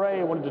wanted to pray,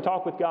 I wanted to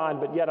talk with God,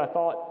 but yet I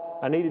thought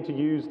I needed to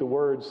use the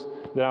words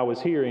that I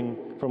was hearing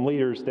from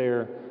leaders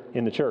there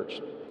in the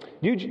church.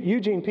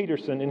 Eugene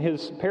Peterson, in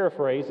his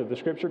paraphrase of the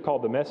scripture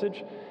called The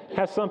Message,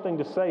 has something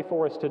to say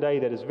for us today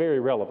that is very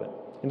relevant.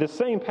 In the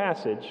same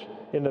passage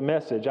in The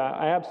Message,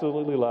 I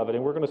absolutely love it,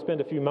 and we're going to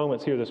spend a few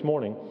moments here this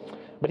morning.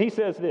 But he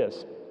says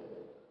this: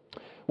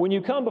 "When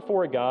you come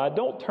before God,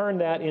 don't turn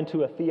that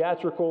into a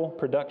theatrical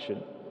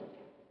production.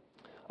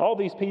 All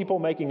these people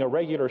making a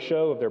regular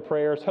show of their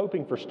prayers,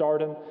 hoping for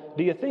stardom,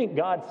 do you think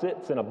God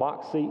sits in a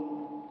box seat?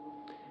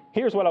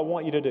 Here's what I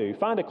want you to do.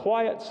 Find a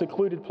quiet,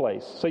 secluded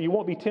place so you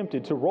won't be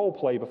tempted to role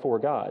play before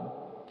God.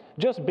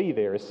 Just be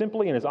there as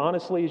simply and as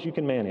honestly as you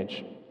can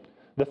manage.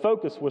 The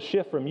focus will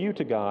shift from you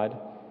to God,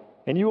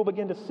 and you will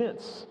begin to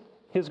sense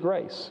His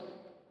grace.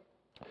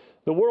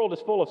 The world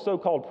is full of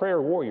so-called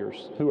prayer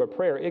warriors who are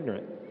prayer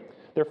ignorant.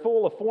 They're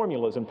full of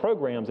formulas and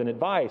programs and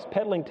advice,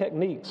 peddling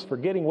techniques for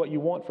getting what you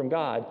want from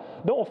God.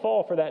 Don't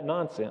fall for that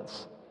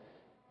nonsense.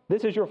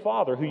 This is your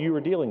Father who you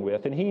are dealing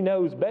with, and He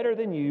knows better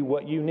than you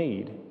what you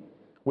need.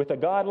 With a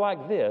God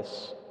like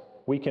this,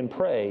 we can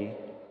pray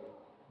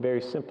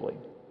very simply.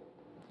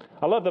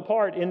 I love the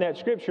part in that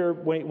scripture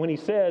when he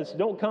says,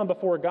 don't come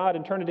before God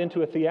and turn it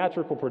into a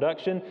theatrical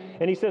production.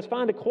 And he says,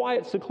 find a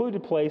quiet,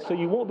 secluded place so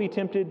you won't be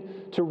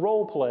tempted to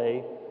role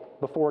play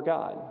before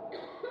God.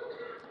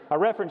 I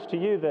referenced to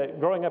you that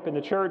growing up in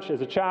the church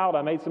as a child,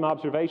 I made some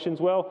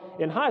observations. Well,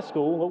 in high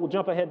school, we'll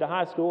jump ahead to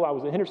high school. I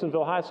was at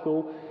Hendersonville High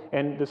School,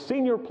 and the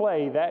senior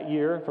play that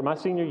year, for my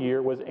senior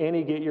year, was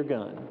Annie, Get Your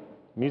Gun.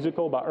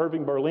 Musical by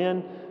Irving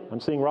Berlin.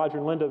 I'm seeing Roger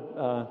and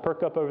Linda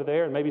perk up over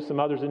there, and maybe some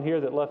others in here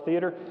that love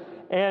theater.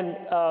 And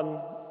I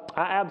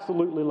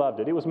absolutely loved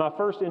it. It was my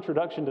first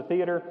introduction to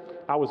theater.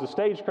 I was a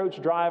stagecoach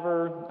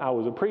driver. I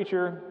was a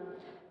preacher.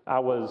 I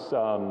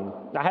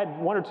had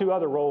one or two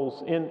other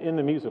roles in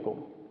the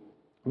musical.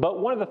 But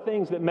one of the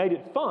things that made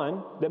it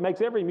fun, that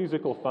makes every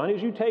musical fun,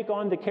 is you take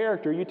on the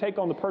character, you take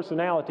on the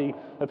personality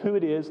of who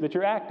it is that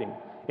you're acting.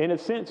 In a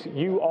sense,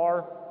 you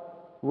are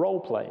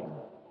role-playing.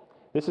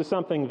 This is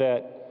something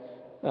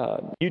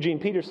that Eugene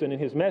Peterson in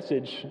his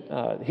message,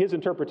 his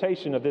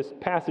interpretation of this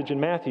passage in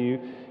Matthew,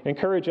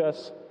 encourage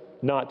us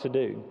not to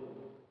do.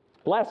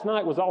 Last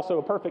night was also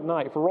a perfect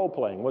night for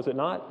role-playing, was it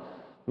not?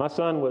 My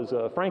son was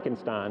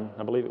Frankenstein,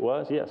 I believe it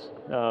was, yes.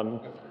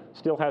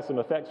 Still has some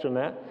effects from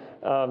that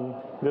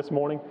this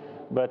morning.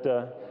 But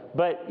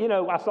you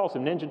know, I saw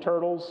some Ninja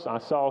Turtles. I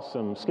saw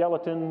some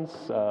skeletons.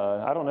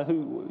 I don't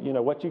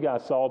know what you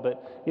guys saw,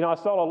 but I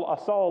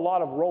saw a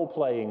lot of role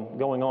playing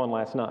going on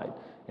last night,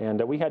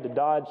 and we had to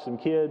dodge some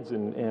kids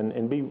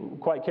and be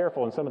quite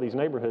careful in some of these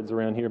neighborhoods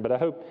around here. But I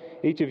hope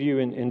each of you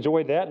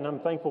enjoyed that, and I'm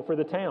thankful for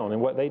the town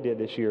and what they did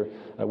this year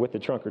with the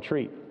trunk or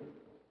treat.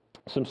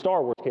 Some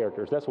Star Wars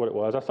characters. That's what it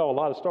was. I saw a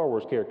lot of Star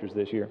Wars characters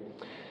this year.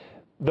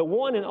 The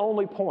one and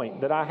only point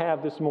that I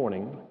have this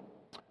morning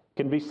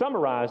can be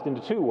summarized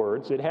into two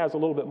words. It has a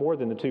little bit more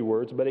than the two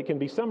words, but it can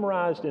be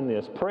summarized in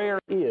this. Prayer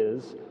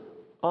is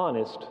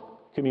honest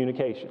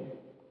communication.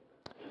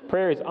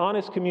 Prayer is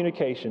honest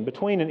communication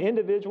between an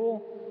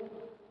individual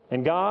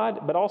and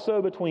God, but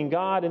also between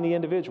God and the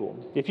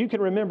individual. If you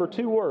can remember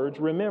two words,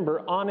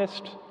 remember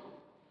honest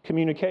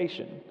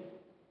communication.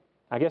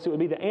 I guess it would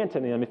be the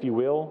antonym, if you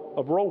will,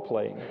 of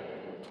role-playing.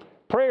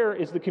 Prayer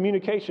is the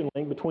communication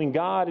link between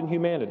God and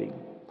humanity.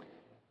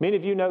 Many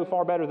of you know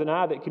far better than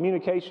I that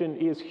communication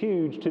is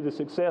huge to the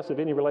success of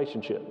any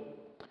relationship.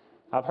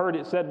 I've heard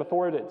it said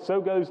before that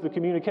so goes the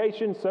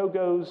communication, so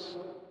goes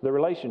the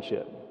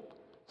relationship.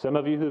 Some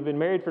of you who have been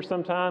married for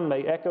some time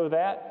may echo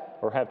that,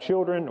 or have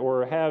children,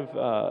 or have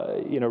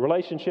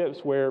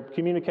relationships where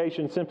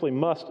communication simply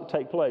must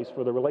take place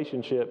for the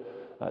relationship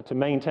to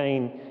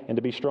maintain and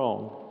to be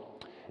strong.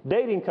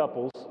 Dating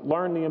couples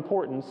learn the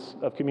importance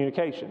of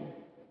communication.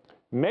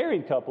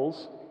 Married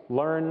couples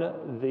learn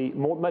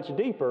much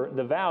deeper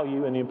the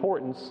value and the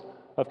importance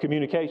of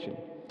communication.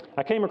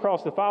 I came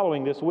across the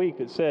following this week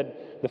that said,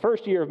 the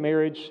first year of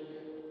marriage,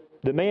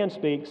 the man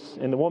speaks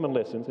and the woman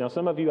listens. Now,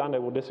 some of you I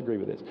know will disagree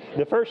with this.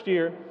 The first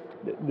year,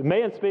 the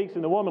man speaks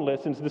and the woman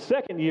listens. The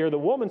second year, the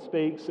woman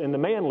speaks and the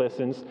man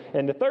listens.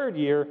 And the third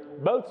year,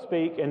 both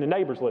speak and the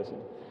neighbors listen.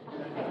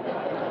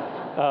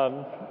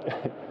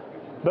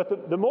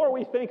 But the more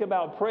we think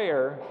about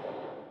prayer,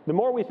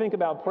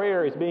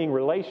 as being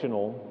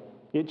relational,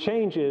 it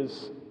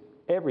changes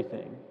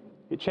everything.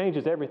 It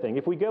changes everything.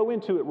 If we go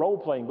into it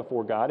role-playing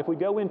before God, if we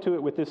go into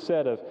it with this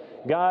set of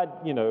God,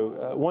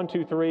 1,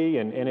 2, 3,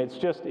 and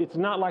it's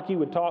not like you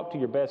would talk to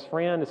your best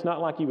friend. It's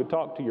not like you would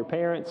talk to your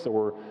parents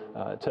or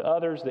to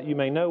others that you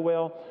may know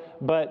well.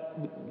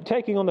 But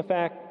taking on the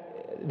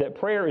fact that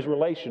prayer is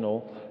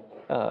relational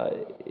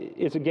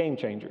is a game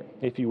changer,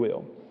 if you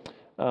will.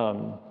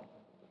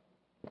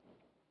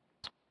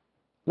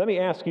 Let me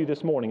ask you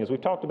this morning, as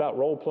we've talked about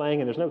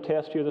role-playing, and there's no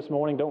test here this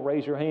morning, don't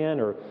raise your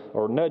hand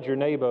or nudge your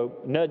neighbor,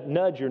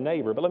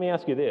 but let me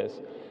ask you this.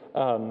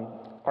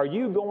 Are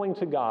you going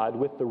to God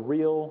with the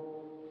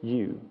real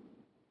you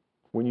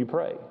when you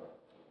pray?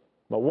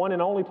 My one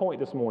and only point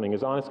this morning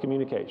is honest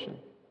communication.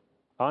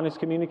 Honest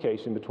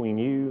communication between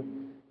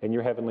you and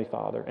your Heavenly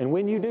Father. And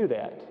when you do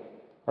that,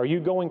 are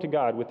you going to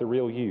God with the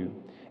real you?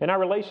 In our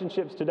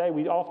relationships today,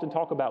 we often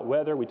talk about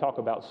weather, we talk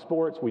about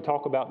sports, we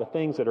talk about the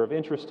things that are of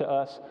interest to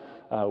us,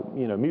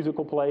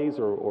 musical plays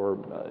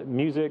or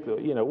music,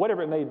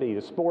 whatever it may be,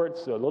 the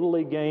sports, a Little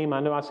League game. I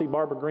know I see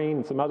Barbara Green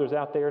and some others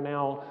out there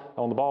now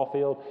on the ball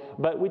field.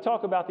 But we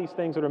talk about these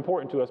things that are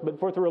important to us. But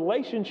for the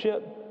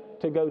relationship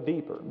to go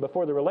deeper,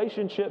 before the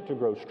relationship to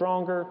grow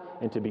stronger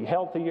and to be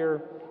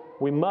healthier,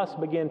 we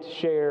must begin to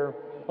share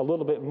a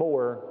little bit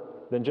more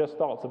than just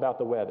thoughts about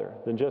the weather,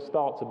 than just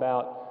thoughts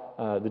about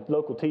the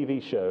local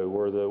TV show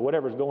or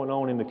whatever's going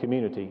on in the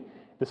community.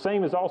 The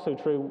same is also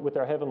true with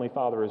our Heavenly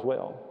Father as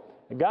well.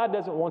 God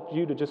doesn't want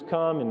you to just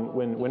come and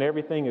when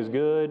everything is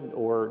good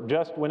or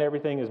just when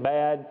everything is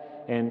bad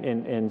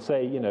and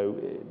say,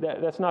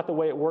 that's not the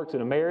way it works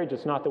in a marriage.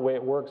 It's not the way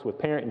it works with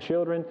parent and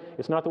children.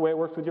 It's not the way it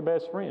works with your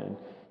best friend.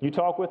 You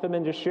talk with them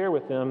and just share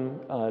with them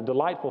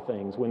delightful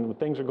things when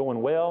things are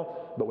going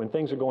well, but when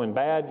things are going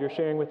bad, you're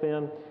sharing with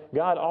them.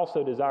 God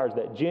also desires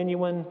that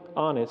genuine,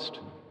 honest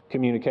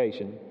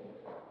communication.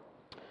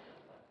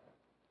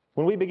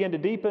 When we begin to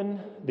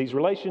deepen these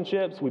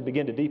relationships, we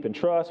begin to deepen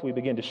trust, we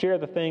begin to share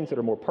the things that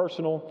are more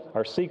personal,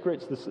 our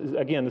secrets.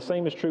 Again, the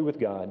same is true with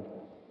God.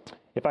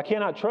 If I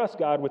cannot trust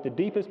God with the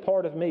deepest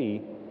part of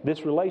me,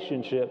 this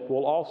relationship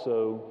will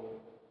also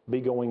be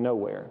going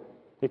nowhere.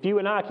 If you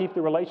and I keep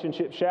the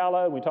relationship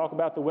shallow, we talk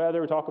about the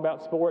weather, we talk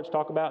about sports,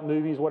 talk about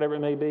movies, whatever it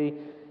may be,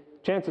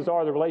 chances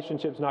are the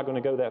relationship's not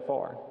going to go that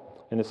far.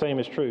 And the same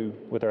is true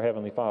with our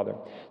Heavenly Father.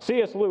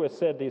 C.S. Lewis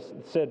said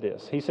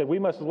this. He said, we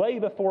must lay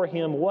before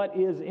Him what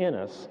is in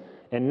us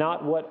and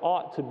not what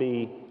ought to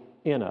be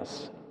in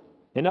us.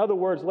 In other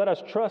words, let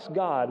us trust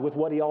God with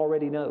what He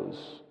already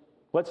knows.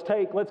 Let's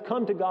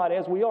come to God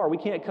as we are. We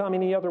can't come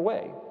any other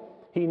way.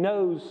 He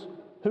knows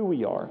who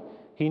we are.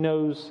 He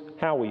knows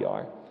how we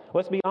are.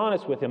 Let's be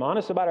honest with Him,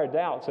 honest about our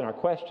doubts and our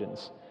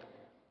questions.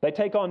 They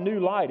take on new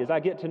light as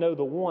I get to know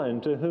the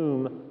one to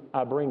whom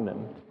I bring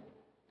them.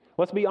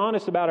 Let's be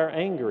honest about our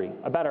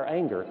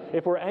anger.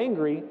 If we're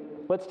angry,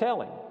 let's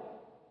tell Him.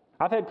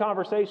 I've had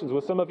conversations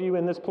with some of you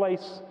in this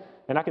place,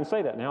 and I can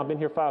say that now. I've been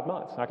here 5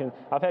 months.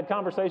 I've had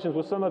conversations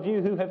with some of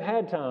you who have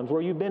had times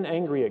where you've been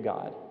angry at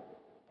God,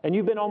 and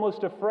you've been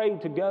almost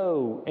afraid to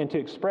go and to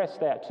express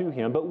that to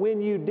Him. But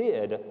when you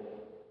did,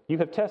 you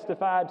have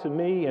testified to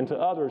me and to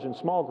others in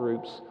small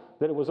groups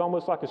that it was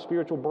almost like a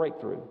spiritual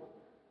breakthrough.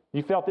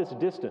 You felt this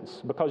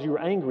distance because you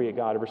were angry at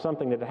God over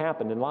something that had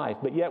happened in life.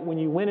 But yet when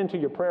you went into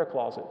your prayer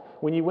closet,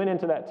 when you went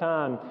into that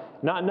time,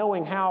 not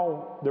knowing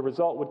how the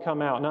result would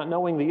come out, not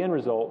knowing the end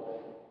result,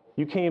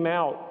 you came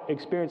out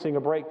experiencing a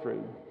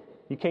breakthrough.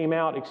 You came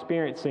out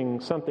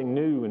experiencing something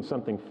new and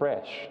something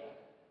fresh.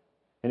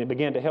 And it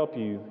began to help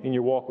you in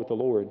your walk with the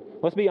Lord.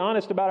 Let's be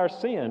honest about our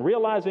sin,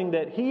 realizing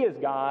that He is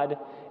God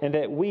and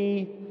that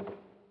we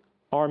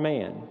are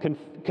man.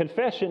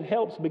 Confession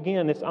helps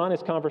begin this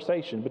honest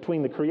conversation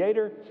between the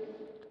Creator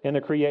and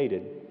the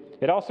created.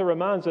 It also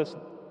reminds us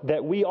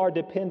that we are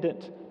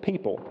dependent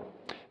people.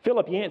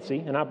 Philip Yancey,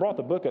 and I brought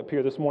the book up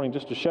here this morning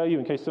just to show you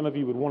in case some of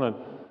you would want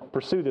to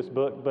pursue this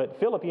book, but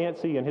Philip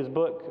Yancey in his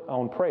book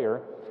on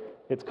prayer,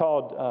 it's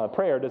called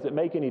Prayer, Does It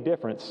Make Any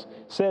Difference?,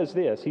 says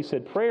this. He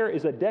said, prayer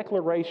is a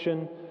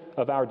declaration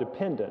of our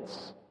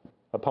dependence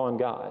upon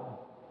God.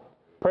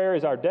 Prayer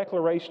is our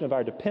declaration of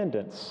our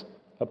dependence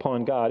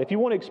upon God. If you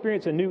want to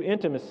experience a new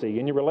intimacy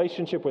in your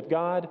relationship with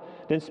God,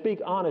 then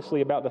speak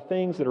honestly about the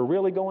things that are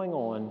really going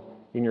on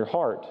in your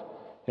heart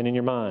and in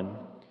your mind.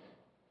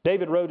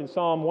 David wrote in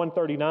Psalm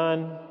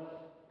 139,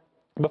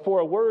 before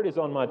a word is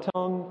on my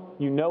tongue,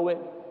 you know it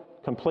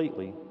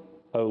completely,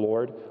 O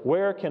Lord.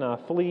 Where can I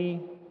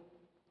flee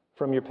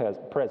from your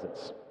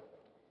presence?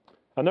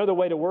 Another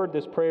way to word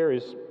this prayer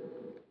is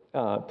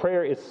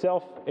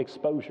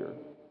self-exposure.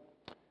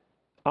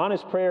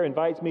 Honest prayer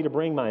invites me to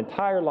bring my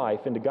entire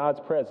life into God's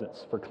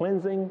presence for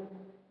cleansing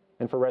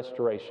and for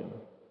restoration.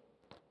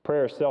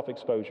 Prayer is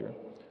self-exposure.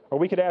 Or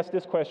we could ask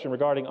this question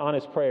regarding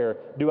honest prayer: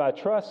 do I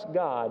trust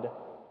God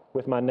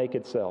with my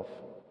naked self?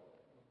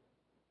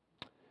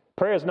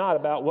 Prayer is not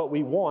about what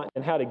we want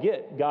and how to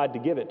get God to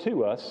give it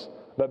to us,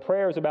 but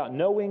prayer is about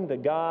knowing the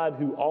God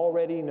who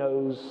already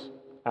knows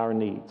our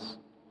needs.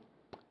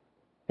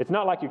 It's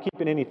not like you're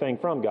keeping anything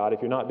from God if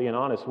you're not being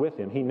honest with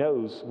Him. He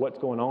knows what's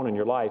going on in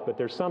your life, but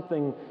there's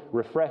something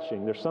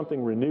refreshing, there's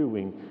something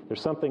renewing, there's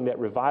something that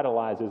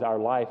revitalizes our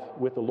life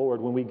with the Lord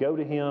when we go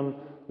to Him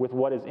with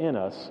what is in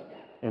us,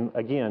 and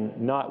again,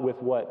 not with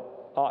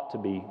what ought to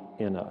be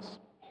in us.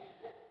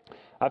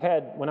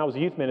 When I was a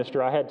youth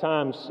minister, I had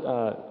times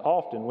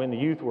often when the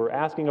youth were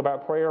asking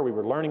about prayer, we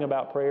were learning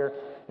about prayer,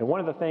 and one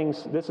of the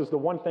things, this is the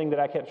one thing that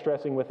I kept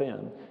stressing with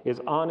them,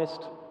 is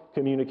honest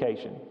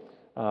communication.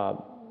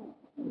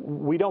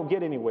 We don't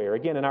get anywhere,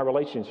 again, in our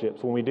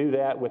relationships when we do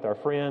that with our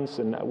friends,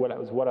 and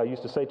what I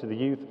used to say to the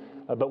youth,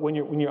 but when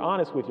you're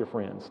honest with your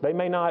friends. They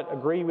may not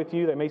agree with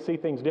you, they may see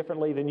things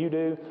differently than you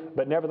do,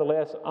 but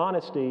nevertheless,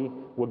 honesty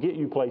will get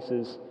you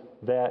places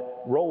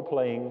that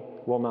role-playing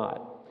will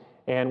not.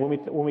 And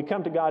when we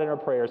come to God in our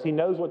prayers, He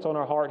knows what's on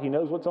our heart, He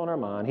knows what's on our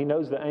mind, He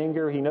knows the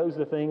anger, He knows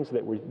the things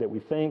that we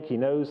think, He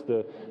knows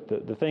the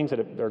things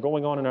that are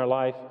going on in our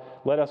life.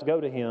 Let us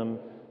go to Him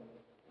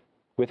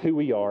with who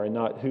we are and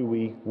not who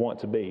we want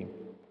to be.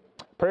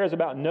 Prayer is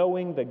about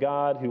knowing the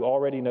God who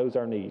already knows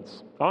our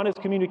needs.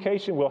 Honest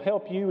communication will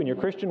help you in your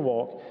Christian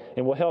walk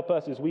and will help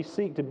us as we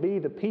seek to be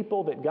the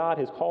people that God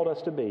has called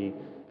us to be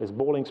as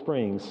Boiling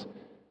Springs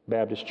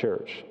Baptist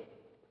Church.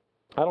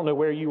 I don't know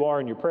where you are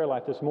in your prayer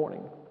life this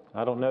morning.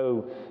 I don't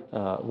know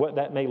what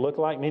that may look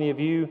like. Many of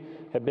you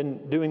have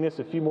been doing this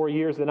a few more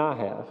years than I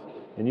have.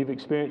 And you've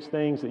experienced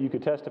things that you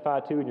could testify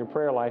to in your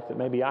prayer life that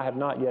maybe I have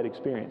not yet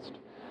experienced.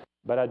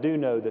 But I do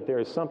know that there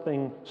is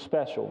something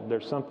special.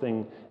 There's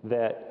something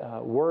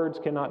that words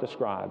cannot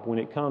describe when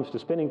it comes to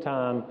spending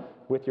time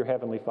with your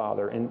Heavenly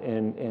Father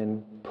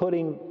and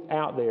putting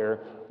out there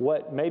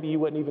what maybe you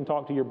wouldn't even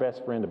talk to your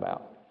best friend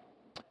about.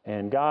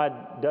 And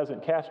God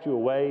doesn't cast you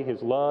away.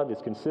 His love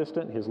is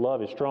consistent. His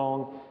love is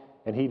strong.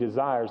 And He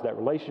desires that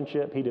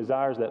relationship. He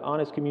desires that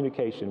honest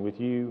communication with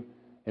you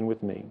and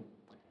with me.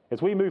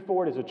 As we move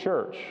forward as a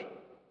church,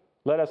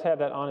 let us have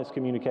that honest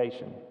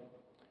communication.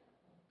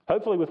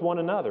 Hopefully with one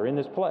another in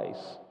this place,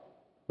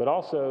 but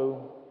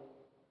also,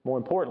 more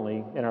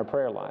importantly, in our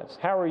prayer lives.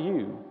 How are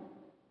you?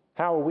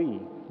 How are we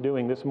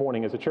doing this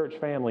morning as a church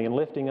family in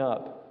lifting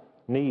up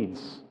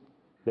needs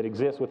that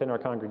exist within our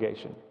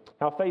congregation?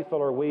 How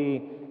faithful are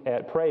we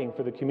at praying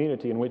for the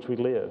community in which we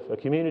live? A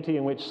community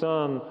in which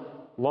some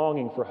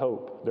longing for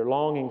hope. They're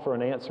longing for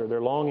an answer.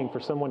 They're longing for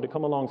someone to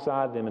come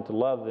alongside them and to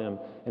love them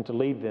and to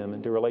lead them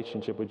into a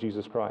relationship with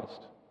Jesus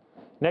Christ.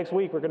 Next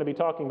week, we're going to be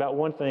talking about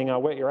one thing I'll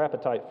whet your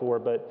appetite for,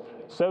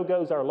 but so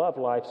goes our love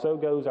life, so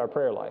goes our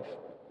prayer life.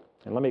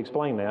 And let me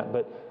explain that.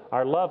 But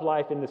our love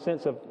life in the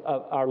sense of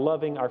our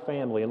loving our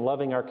family and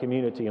loving our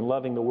community and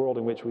loving the world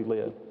in which we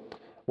live.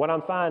 What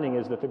I'm finding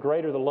is that the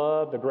greater the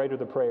love, the greater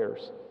the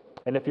prayers.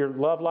 And if your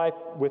love life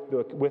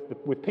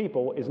with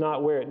people is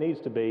not where it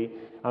needs to be,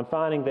 I'm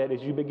finding that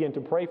as you begin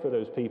to pray for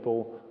those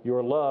people,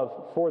 your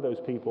love for those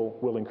people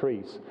will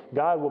increase.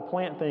 God will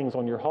plant things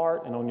on your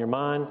heart and on your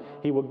mind.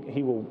 He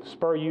will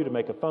spur you to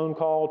make a phone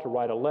call, to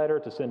write a letter,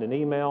 to send an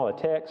email, a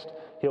text.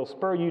 He'll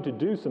spur you to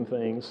do some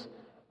things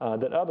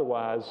that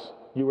otherwise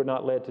you were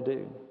not led to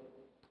do.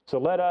 So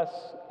let us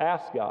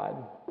ask God,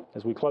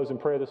 as we close in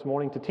prayer this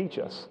morning, to teach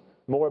us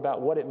more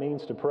about what it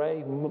means to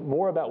pray,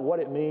 more about what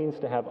it means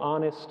to have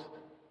honest,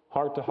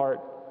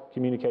 heart-to-heart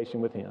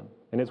communication with Him.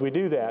 And as we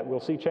do that,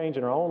 we'll see change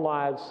in our own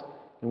lives,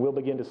 and we'll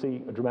begin to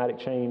see a dramatic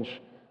change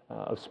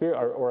of spirit,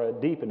 or a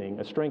deepening,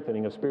 a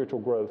strengthening of spiritual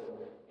growth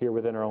here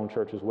within our own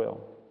church as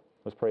well.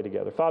 Let's pray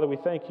together. Father, we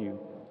thank You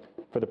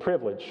for the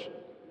privilege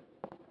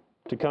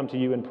to come to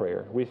You in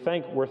prayer. We're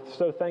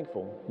so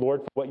thankful,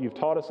 Lord, for what You've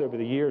taught us over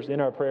the years in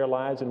our prayer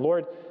lives. And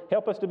Lord,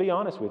 help us to be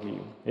honest with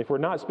You. If we're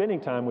not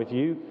spending time with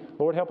You,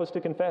 Lord, help us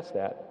to confess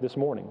that this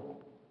morning.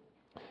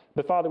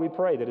 But Father, we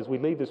pray that as we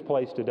leave this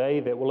place today,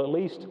 that at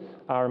least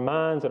our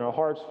minds and our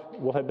hearts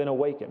will have been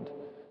awakened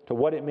to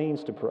what it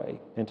means to pray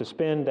and to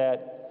spend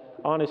that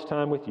honest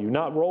time with You.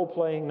 Not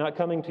role-playing, not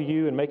coming to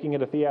You and making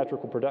it a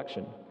theatrical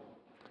production.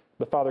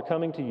 But Father,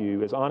 coming to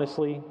You as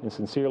honestly and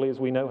sincerely as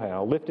we know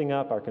how, lifting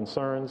up our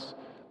concerns,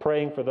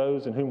 praying for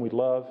those in whom we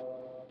love.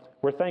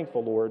 We're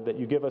thankful, Lord, that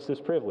You give us this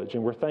privilege,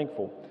 and we're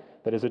thankful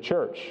that as a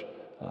church,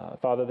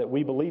 Father, that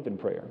we believe in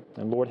prayer.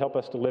 And Lord, help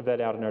us to live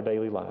that out in our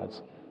daily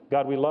lives.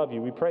 God, we love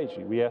You. We praise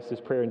You. We ask this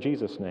prayer in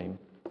Jesus' name.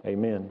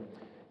 Amen.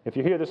 If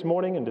you're here this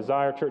morning and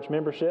desire church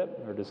membership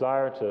or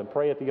desire to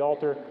pray at the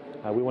altar,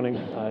 we want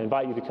to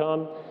invite you to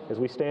come as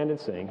we stand and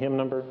sing hymn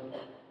number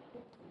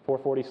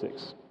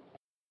 446.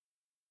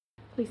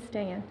 Please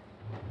stand.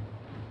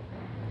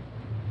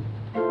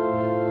 Thank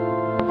you.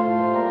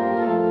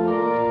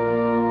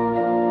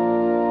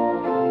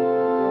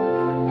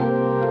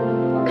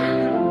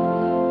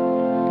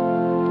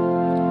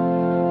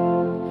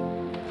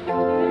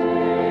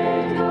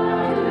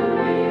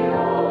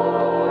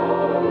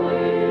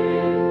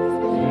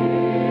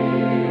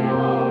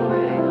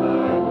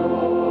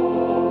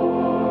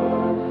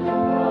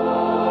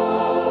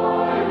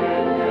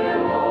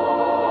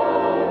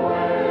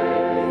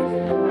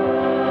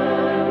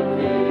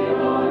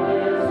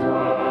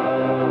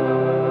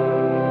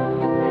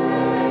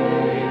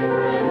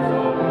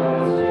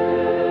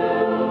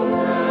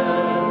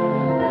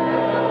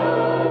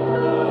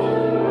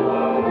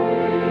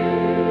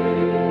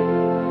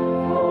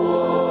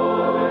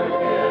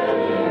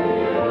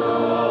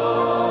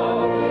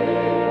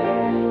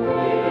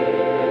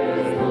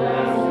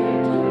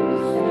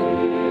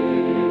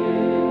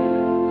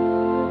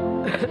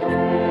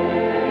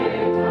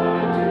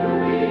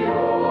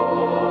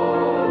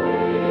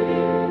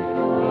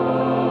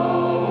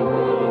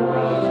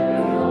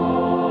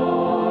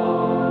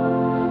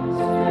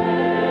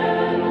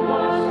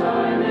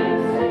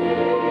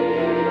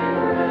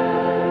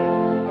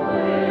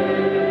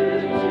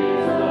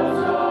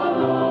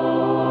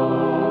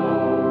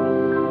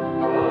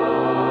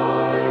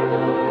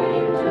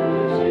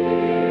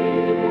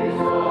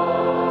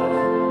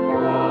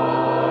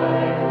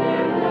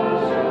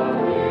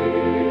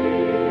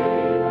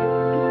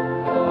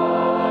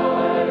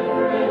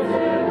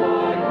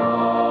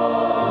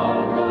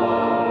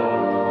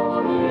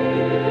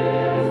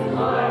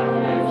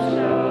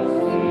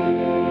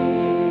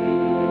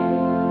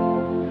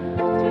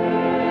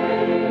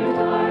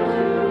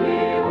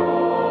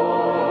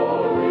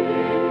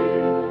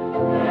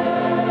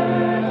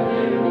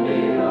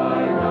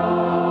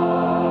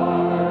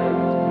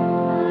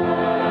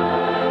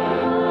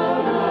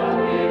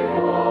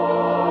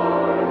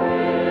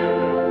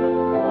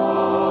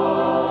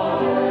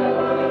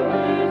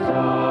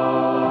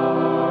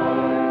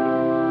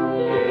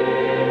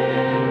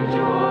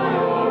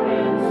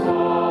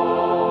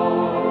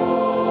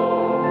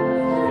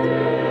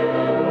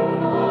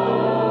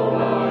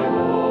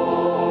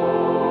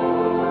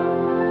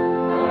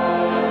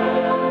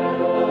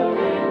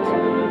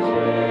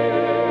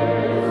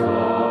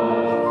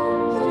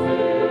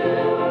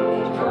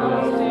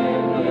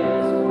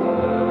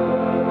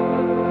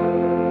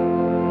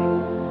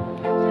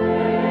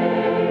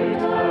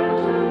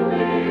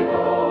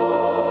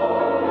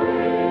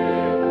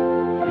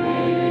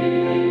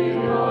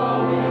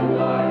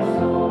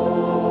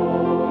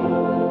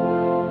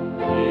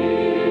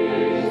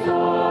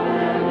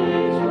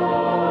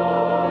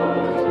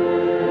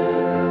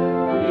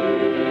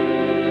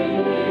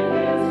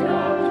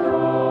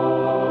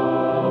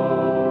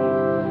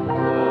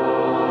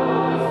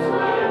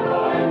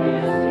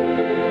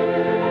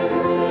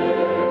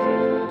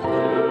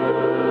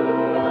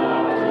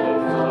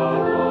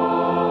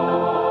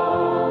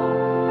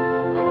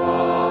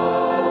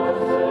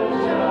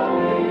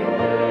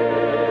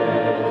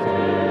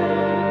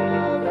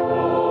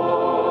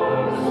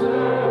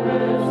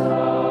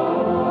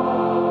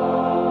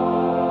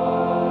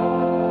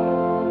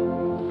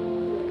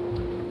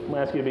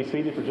 ask you to be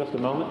seated for just a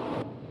moment.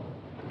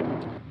 I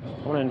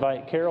want to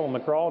invite Carol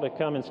McCraw to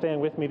come and stand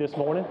with me this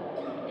morning.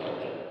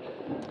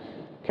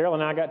 Carol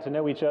and I got to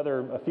know each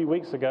other a few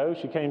weeks ago.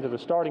 She came to the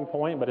starting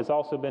point, but has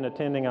also been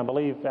attending, I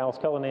believe, Alice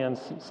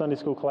Cullinan's Sunday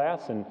school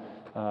class. And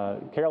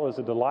Carol is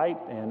a delight,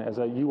 and as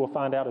you will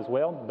find out as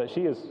well. But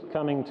she is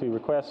coming to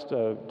request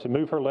to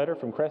move her letter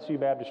from Crestview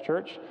Baptist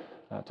Church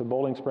to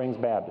Bowling Springs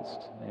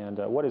Baptist. And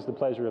what is the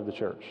pleasure of the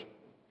church?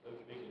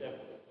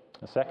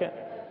 A second?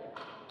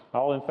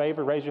 All in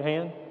favor, raise your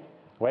hand.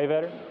 Wave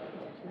at her.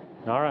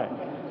 All right.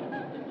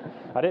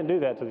 I didn't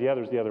do that to the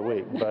others the other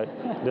week, but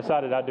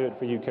decided I'd do it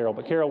for you, Carol.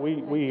 But Carol,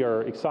 we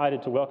are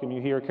excited to welcome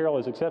you here. Carol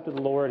has accepted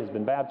the Lord, has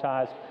been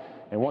baptized,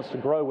 and wants to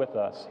grow with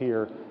us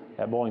here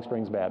at Bowling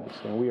Springs Baptist.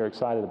 And we are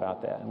excited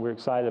about that. And we're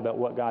excited about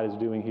what God is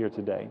doing here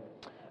today.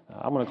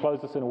 I'm going to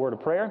close this in a word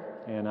of prayer,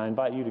 and I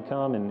invite you to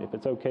come. And if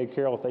it's okay,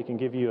 Carol, if they can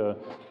give you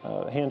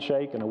a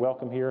handshake and a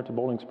welcome here to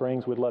Bowling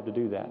Springs, we'd love to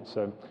do that.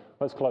 So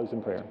let's close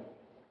in prayer.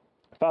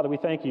 Father, we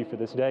thank you for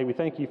this day. We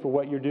thank you for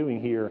what you're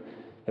doing here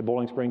at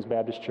Bowling Springs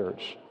Baptist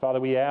Church. Father,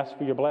 we ask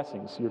for your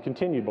blessings, your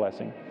continued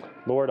blessing,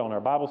 Lord, on our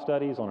Bible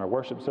studies, on our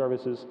worship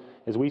services,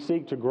 as we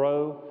seek to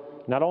grow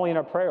not only in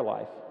our prayer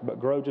life, but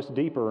grow just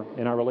deeper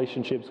in our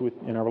relationship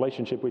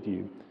with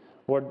you.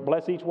 Lord,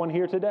 bless each one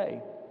here today.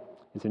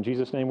 It's in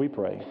Jesus' name we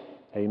pray.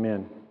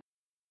 Amen.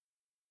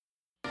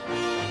 You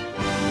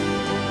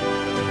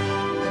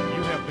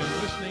have been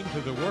listening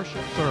to the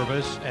worship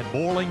service at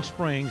Bowling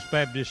Springs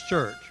Baptist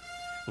Church,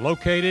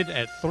 located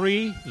at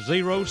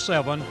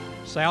 307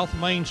 South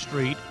Main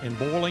Street in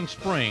Bowling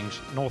Springs,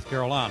 North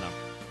Carolina.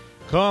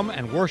 Come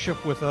and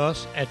worship with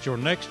us at your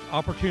next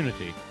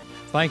opportunity.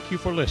 Thank you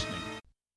for listening.